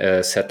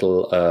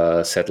settle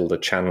the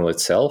channel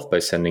itself by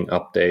sending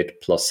update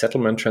plus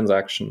settlement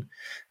transaction,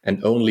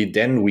 and only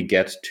then we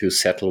get to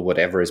settle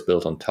whatever is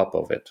built on top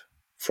of it.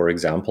 For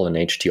example, an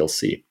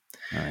HTLC.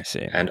 I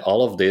see. And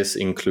all of this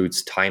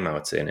includes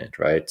timeouts in it,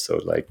 right? So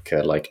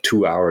like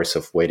 2 hours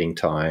of waiting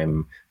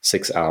time,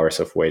 6 hours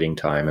of waiting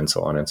time, and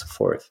so on and so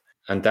forth.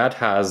 And that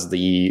has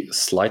the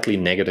slightly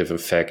negative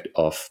effect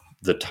of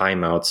the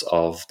timeouts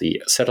of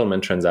the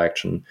settlement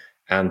transaction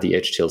and the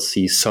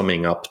HTLC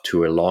summing up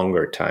to a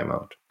longer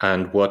timeout.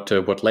 And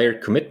what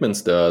layered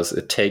commitments does,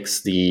 it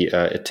takes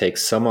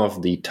some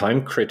of the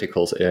time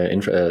critical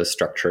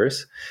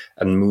structures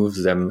and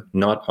moves them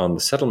not on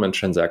the settlement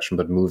transaction,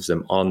 but moves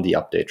them on the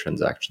update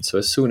transaction. So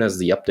as soon as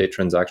the update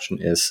transaction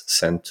is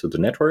sent to the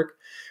network,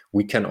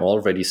 we can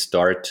already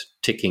start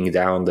ticking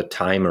down the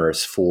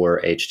timers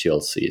for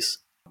HTLCs.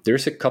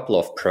 There's a couple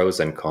of pros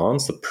and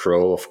cons. The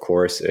pro, of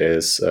course,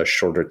 is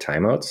shorter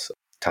timeouts.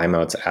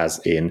 Timeouts as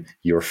in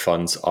your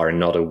funds are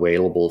not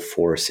available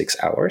for 6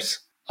 hours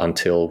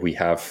until we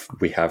have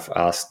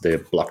asked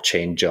the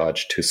blockchain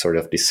judge to sort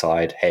of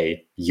decide,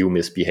 hey, you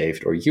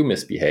misbehaved or you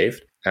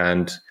misbehaved.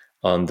 And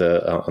on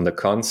the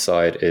con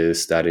side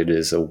is that it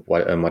is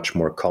a much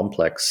more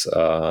complex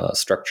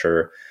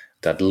structure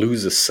that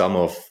loses some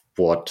of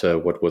what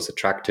was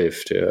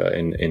attractive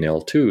in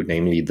L2,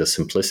 namely the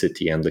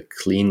simplicity and the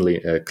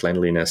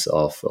cleanliness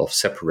of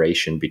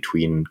separation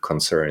between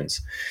concerns,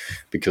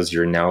 because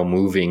you're now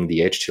moving the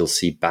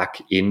HTLC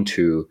back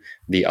into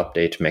the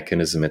update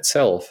mechanism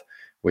itself,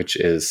 which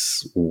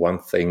is one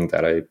thing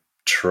that I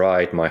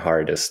tried my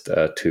hardest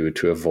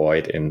to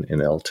avoid in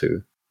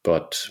L2.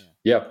 But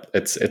yeah,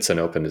 it's an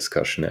open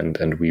discussion,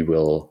 and we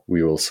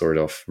will sort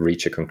of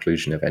reach a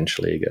conclusion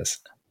eventually, I guess.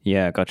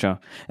 Yeah, gotcha.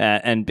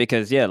 And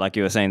because, like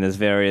you were saying, there's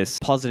various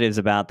positives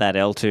about that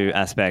L2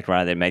 aspect,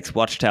 right? It makes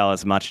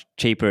watchtowers much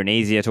cheaper and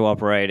easier to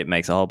operate. It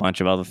makes a whole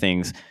bunch of other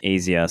things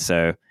easier.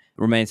 So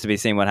remains to be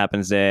seen what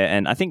happens there.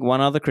 And I think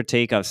one other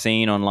critique I've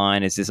seen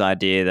online is this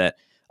idea that,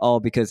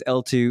 because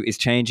L2 is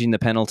changing the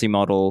penalty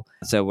model.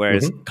 So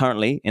whereas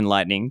currently in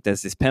Lightning,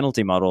 there's this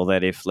penalty model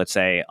that if, let's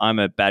say, I'm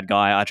a bad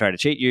guy, I try to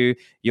cheat you,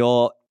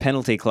 your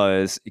penalty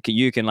close,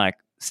 you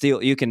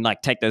can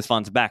take those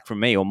funds back from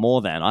me or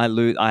more than.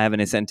 I have an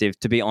incentive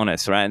to be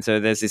honest, right? And so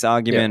there's this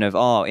argument of,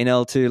 in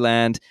L2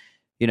 land,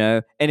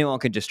 anyone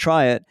can just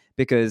try it,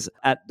 because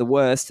at the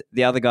worst,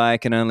 the other guy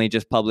can only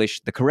just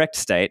publish the correct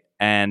state,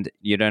 and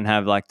you don't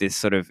have like this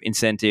sort of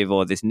incentive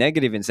or this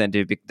negative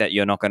incentive that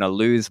you're not going to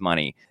lose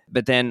money.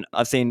 But then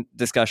I've seen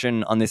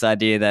discussion on this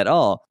idea that,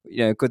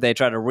 could they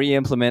try to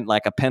re-implement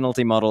like a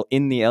penalty model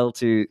in the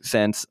L2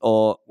 sense,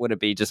 or would it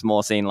be just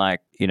more seen like,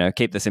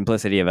 keep the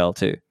simplicity of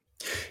L2?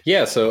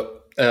 Yeah, so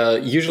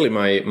usually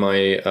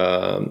my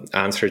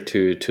answer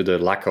to the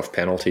lack of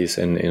penalties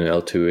in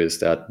L2 is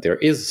that there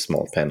is a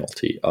small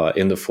penalty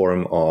in the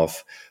form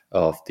of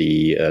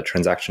the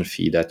transaction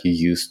fee that you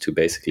use to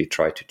basically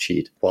try to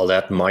cheat. While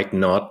that might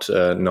not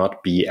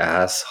be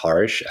as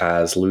harsh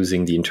as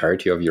losing the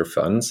entirety of your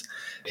funds,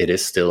 it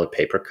is still a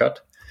paper cut.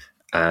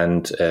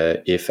 And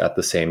if at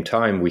the same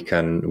time we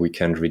can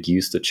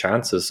reduce the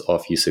chances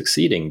of you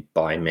succeeding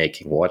by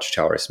making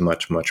watchtowers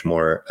much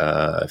more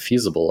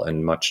feasible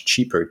and much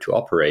cheaper to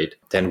operate,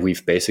 then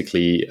we've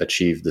basically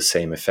achieved the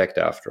same effect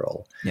after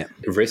all. Yeah.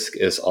 Risk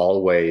is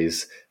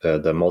always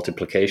the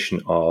multiplication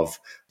of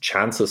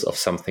chances of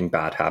something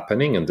bad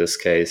happening. In this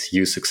case,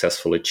 you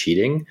successfully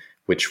cheating,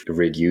 which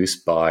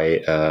reduced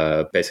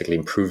by basically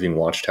improving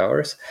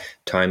watchtowers,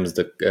 times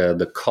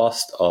the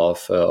cost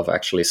of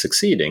actually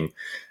succeeding,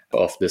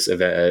 of this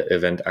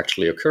event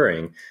actually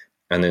occurring.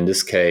 And in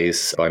this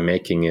case, by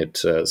making it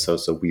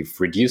so we've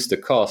reduced the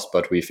cost,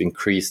 but we've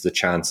increased the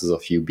chances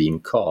of you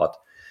being caught.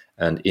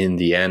 And in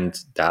the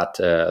end,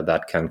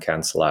 that can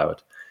cancel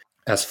out.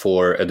 As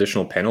for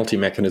additional penalty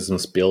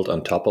mechanisms built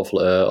on top of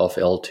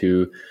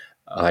L2,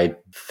 I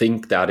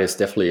think that is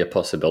definitely a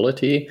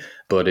possibility,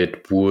 but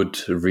it would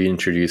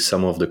reintroduce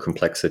some of the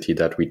complexity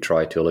that we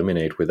try to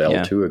eliminate with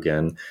L2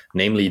 again,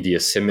 namely the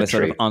asymmetry.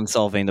 We're sort of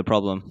unsolving the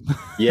problem.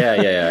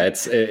 Yeah.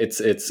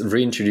 It's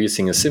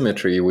reintroducing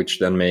asymmetry, which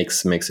then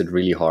makes it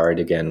really hard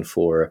again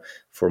for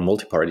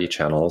multi-party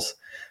channels.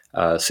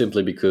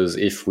 Simply because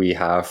if we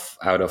have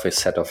out of a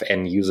set of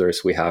n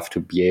users, we have to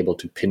be able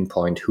to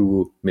pinpoint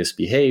who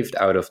misbehaved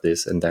out of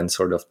this and then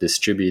sort of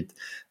distribute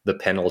the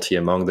penalty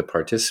among the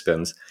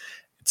participants.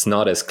 It's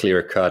not as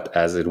clear cut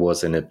as it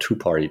was in a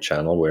two-party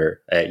channel where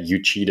you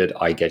cheated,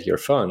 I get your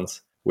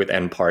funds. With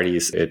n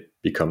parties, it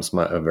becomes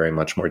very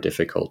much more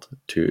difficult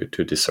to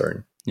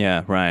discern.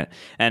 Yeah, right.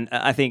 And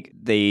I think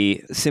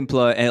the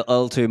simpler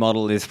L2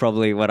 model is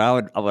probably what I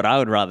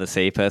would rather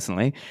see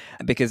personally,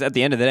 because at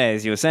the end of the day,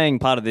 as you were saying,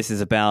 part of this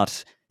is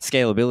about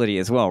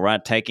scalability as well,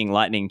 right? Taking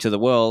Lightning to the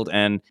world.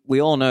 And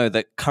we all know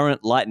that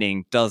current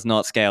Lightning does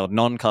not scale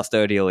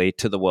non-custodially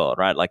to the world,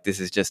 right? Like this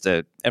is just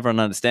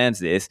everyone understands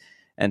this.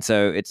 And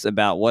so it's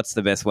about what's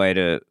the best way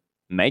to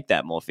make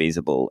that more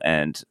feasible.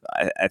 And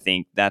I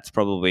think that's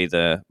probably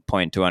the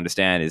point to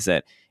understand, is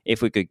that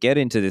if we could get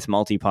into this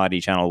multi-party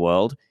channel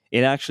world,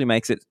 it actually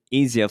makes it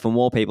easier for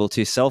more people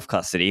to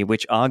self-custody,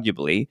 which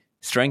arguably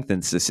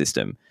strengthens the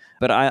system.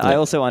 But I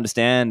also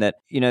understand that,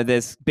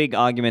 there's big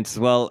arguments as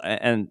well.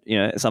 And,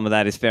 some of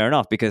that is fair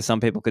enough, because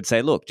some people could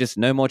say, look, just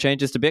no more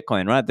changes to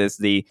Bitcoin, right?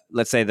 There's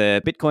let's say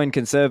the Bitcoin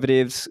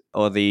conservatives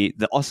or the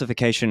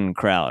ossification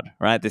crowd,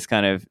 right? This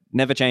kind of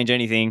never change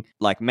anything,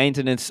 like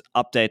maintenance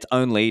updates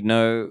only,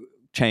 no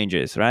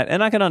changes, right?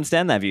 And I can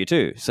understand that view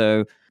too.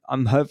 So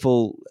I'm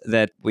hopeful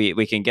that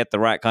we can get the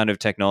right kind of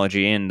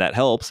technology in that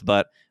helps.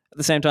 But At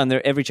the same time,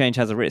 every change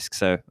has a risk.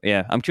 So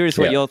yeah, I'm curious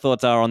what your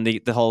thoughts are on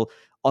the whole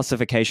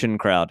ossification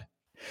crowd.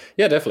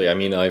 Yeah, definitely. I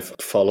mean, I've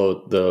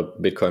followed the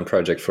Bitcoin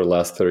project for the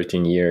last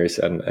 13 years,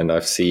 and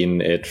I've seen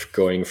it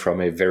going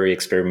from a very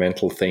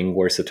experimental thing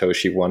where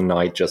Satoshi one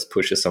night just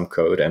pushes some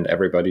code and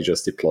everybody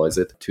just deploys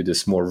it, to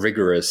this more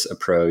rigorous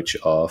approach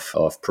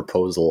of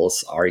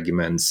proposals,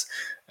 arguments,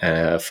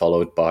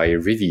 followed by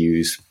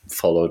reviews,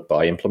 followed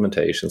by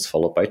implementations,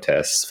 followed by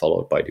tests,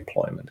 followed by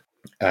deployment.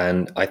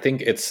 And I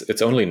think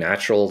it's only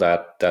natural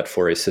that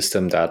for a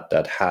system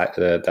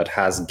that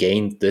has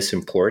gained this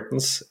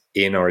importance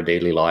in our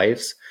daily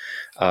lives,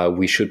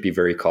 we should be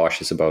very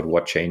cautious about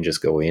what changes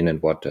go in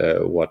and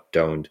what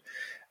don't.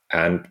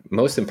 And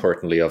most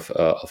importantly of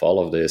all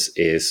of this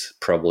is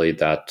probably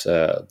that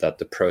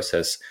the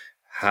process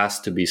has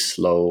to be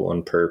slow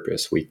on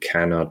purpose. We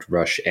cannot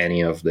rush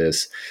any of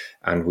this,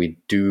 and we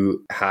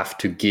do have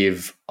to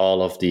give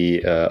all of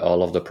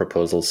the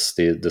proposals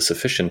the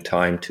sufficient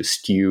time to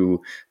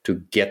stew, to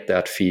get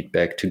that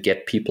feedback, to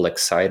get people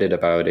excited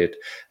about it,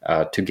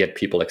 to get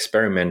people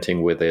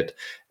experimenting with it,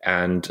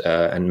 and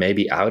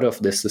maybe out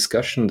of this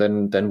discussion,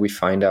 then we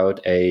find out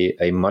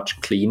a much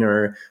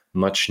cleaner,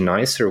 much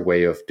nicer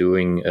way of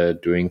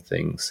doing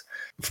things.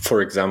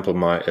 For example,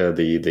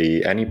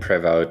 the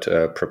AnyPrev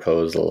out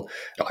proposal,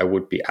 I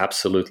would be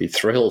absolutely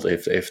thrilled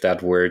if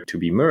that were to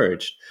be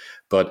merged.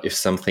 But if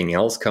something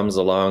else comes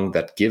along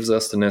that gives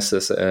us the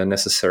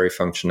necessary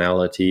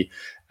functionality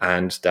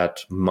and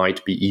that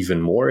might be even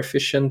more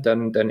efficient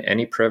than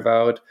AnyPrev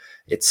out,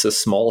 it's a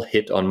small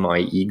hit on my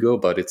ego,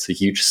 but it's a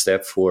huge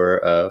step for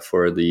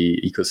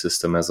the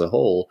ecosystem as a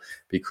whole,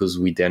 because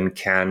we then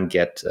can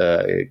get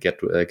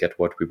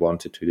what we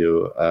wanted to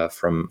do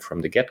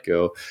from the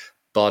get-go,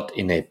 but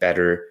in a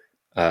better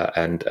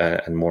and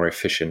more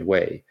efficient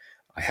way.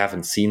 I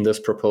haven't seen this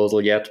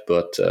proposal yet,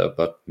 but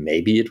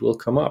maybe it will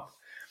come up.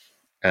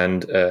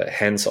 And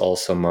hence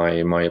also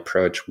my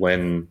approach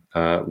when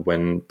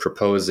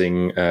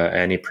proposing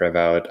AnyPrev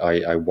out,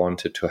 I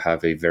wanted to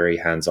have a very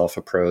hands-off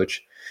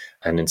approach,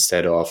 and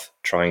instead of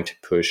trying to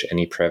push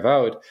AnyPrev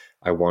out,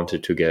 I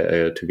wanted to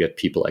get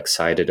people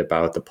excited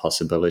about the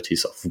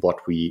possibilities of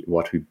what we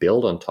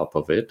build on top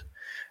of it,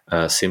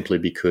 simply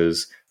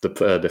because the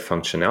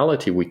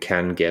functionality we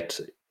can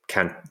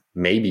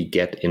maybe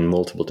get in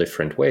multiple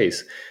different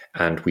ways,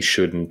 and we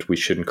shouldn't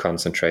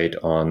concentrate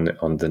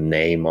on the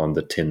name on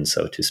the tin,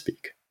 so to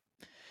speak.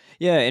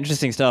 Yeah,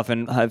 interesting stuff,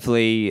 and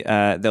hopefully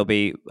there'll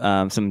be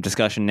some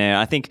discussion there.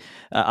 I think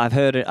I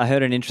heard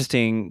an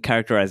interesting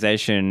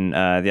characterization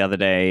the other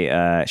day.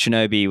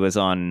 Shinobi was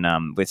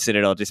on with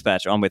Citadel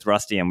Dispatch, on with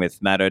Rusty and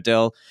with Matt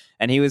Odell,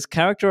 and he was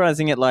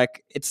characterizing it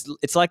like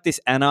it's like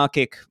this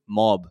anarchic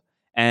mob,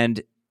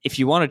 and if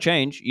you want to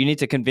change, you need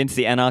to convince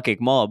the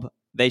anarchic mob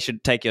they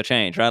should take your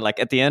change, right? Like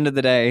at the end of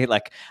the day,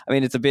 like, I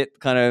mean, it's a bit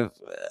kind of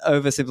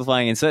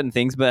oversimplifying in certain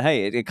things, but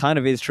hey, it kind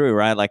of is true,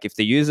 right? Like if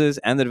the users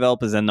and the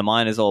developers and the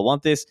miners all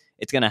want this,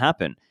 it's going to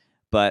happen.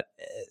 But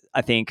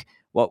I think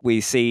what we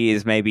see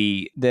is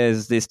maybe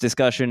there's this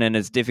discussion and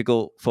it's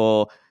difficult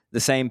for the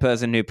same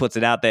person who puts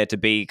it out there to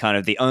be kind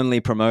of the only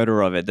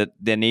promoter of it, that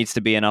there needs to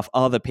be enough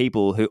other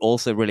people who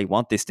also really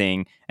want this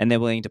thing and they're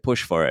willing to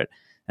push for it.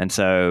 And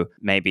so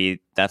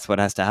maybe that's what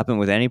has to happen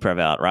with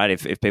AnyPrev out, right?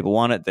 If people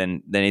want it,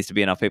 then there needs to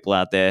be enough people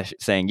out there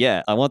saying,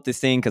 yeah, I want this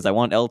thing because I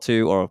want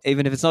L2, or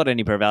even if it's not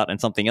AnyPrev out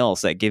and something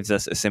else that gives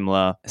us a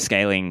similar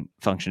scaling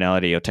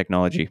functionality or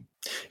technology.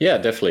 Yeah,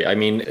 definitely. I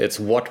mean,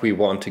 it's what we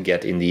want to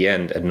get in the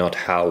end and not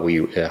how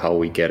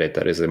we get it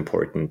that is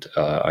important,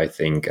 I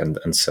think.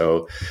 And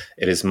so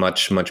it is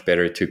much, much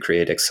better to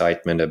create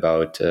excitement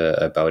about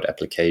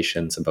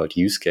applications, about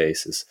use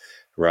cases,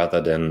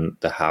 rather than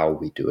the how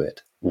we do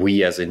it.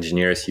 We as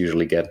engineers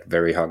usually get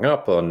very hung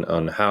up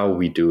on how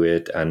we do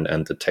it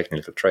and the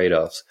technical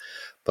trade-offs.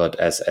 But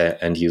as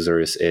end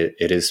users, it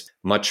is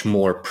much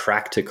more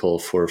practical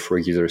for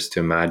users to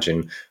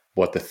imagine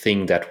what the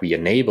thing that we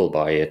enable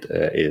by it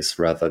is,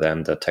 rather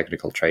than the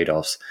technical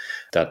trade-offs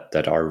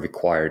that are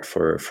required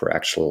for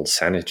actual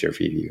sanity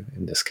review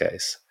in this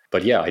case.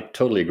 But yeah, I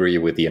totally agree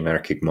with the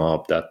anarchic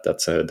mob.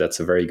 That's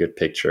a very good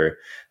picture.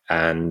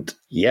 And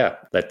yeah,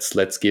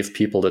 let's give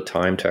people the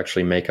time to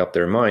actually make up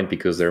their mind,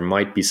 because there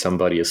might be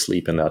somebody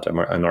asleep in that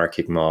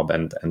anarchic mob,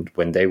 and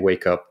when they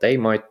wake up, they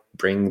might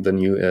bring the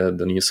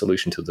new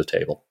solution to the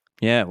table.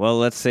 Yeah, well,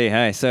 let's see.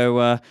 Hey,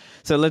 so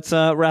let's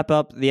wrap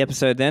up the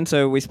episode then.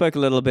 So we spoke a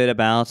little bit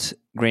about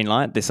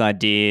Greenlight, this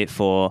idea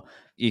for,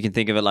 you can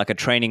think of it like a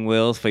training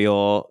wheels for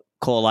your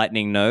core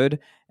Lightning node.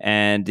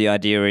 And the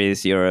idea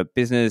is you're a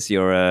business,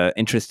 you're a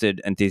interested,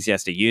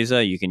 enthusiastic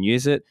user, you can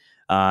use it.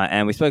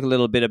 And we spoke a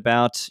little bit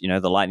about,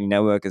 the Lightning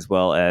Network as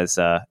well as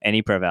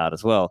AnyPrev out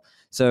as well.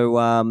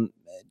 So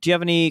do you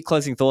have any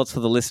closing thoughts for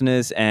the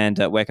listeners, and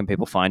where can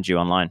people find you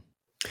online?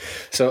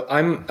 So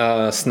I'm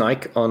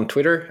Snyke on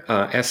Twitter,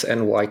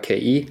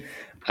 SNYKE,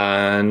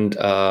 and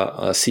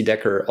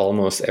CDecker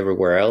almost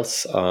everywhere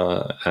else.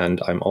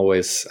 And I'm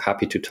always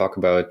happy to talk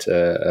about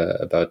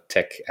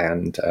tech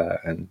and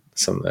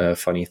some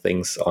funny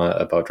things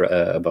about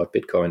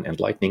Bitcoin and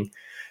Lightning.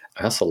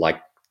 I also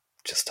like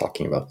just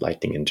talking about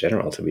Lightning in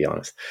general, to be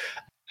honest.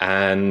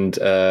 And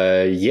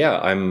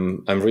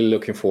I'm really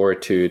looking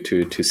forward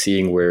to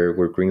seeing where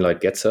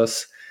Greenlight gets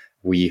us.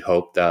 We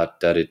hope that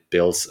it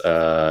builds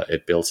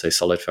a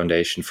solid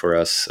foundation for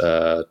us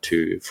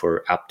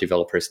for app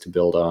developers to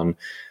build on,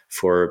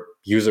 for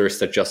users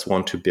that just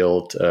want to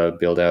build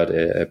out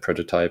a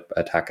prototype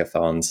at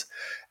hackathons,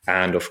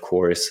 and of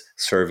course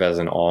serve as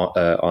an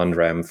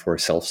on-ramp for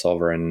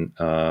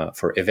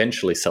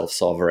eventually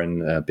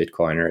self-sovereign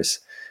Bitcoiners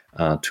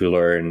to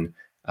learn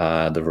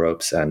the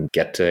ropes and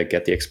get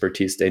the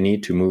expertise they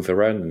need to move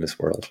around in this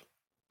world.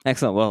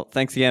 Excellent. Well,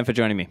 thanks again for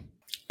joining me.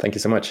 Thank you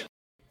so much.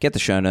 Get the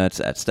show notes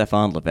at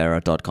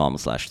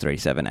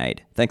stefanlivera.com/378.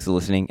 Thanks for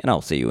listening, and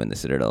I'll see you in the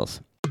Citadels.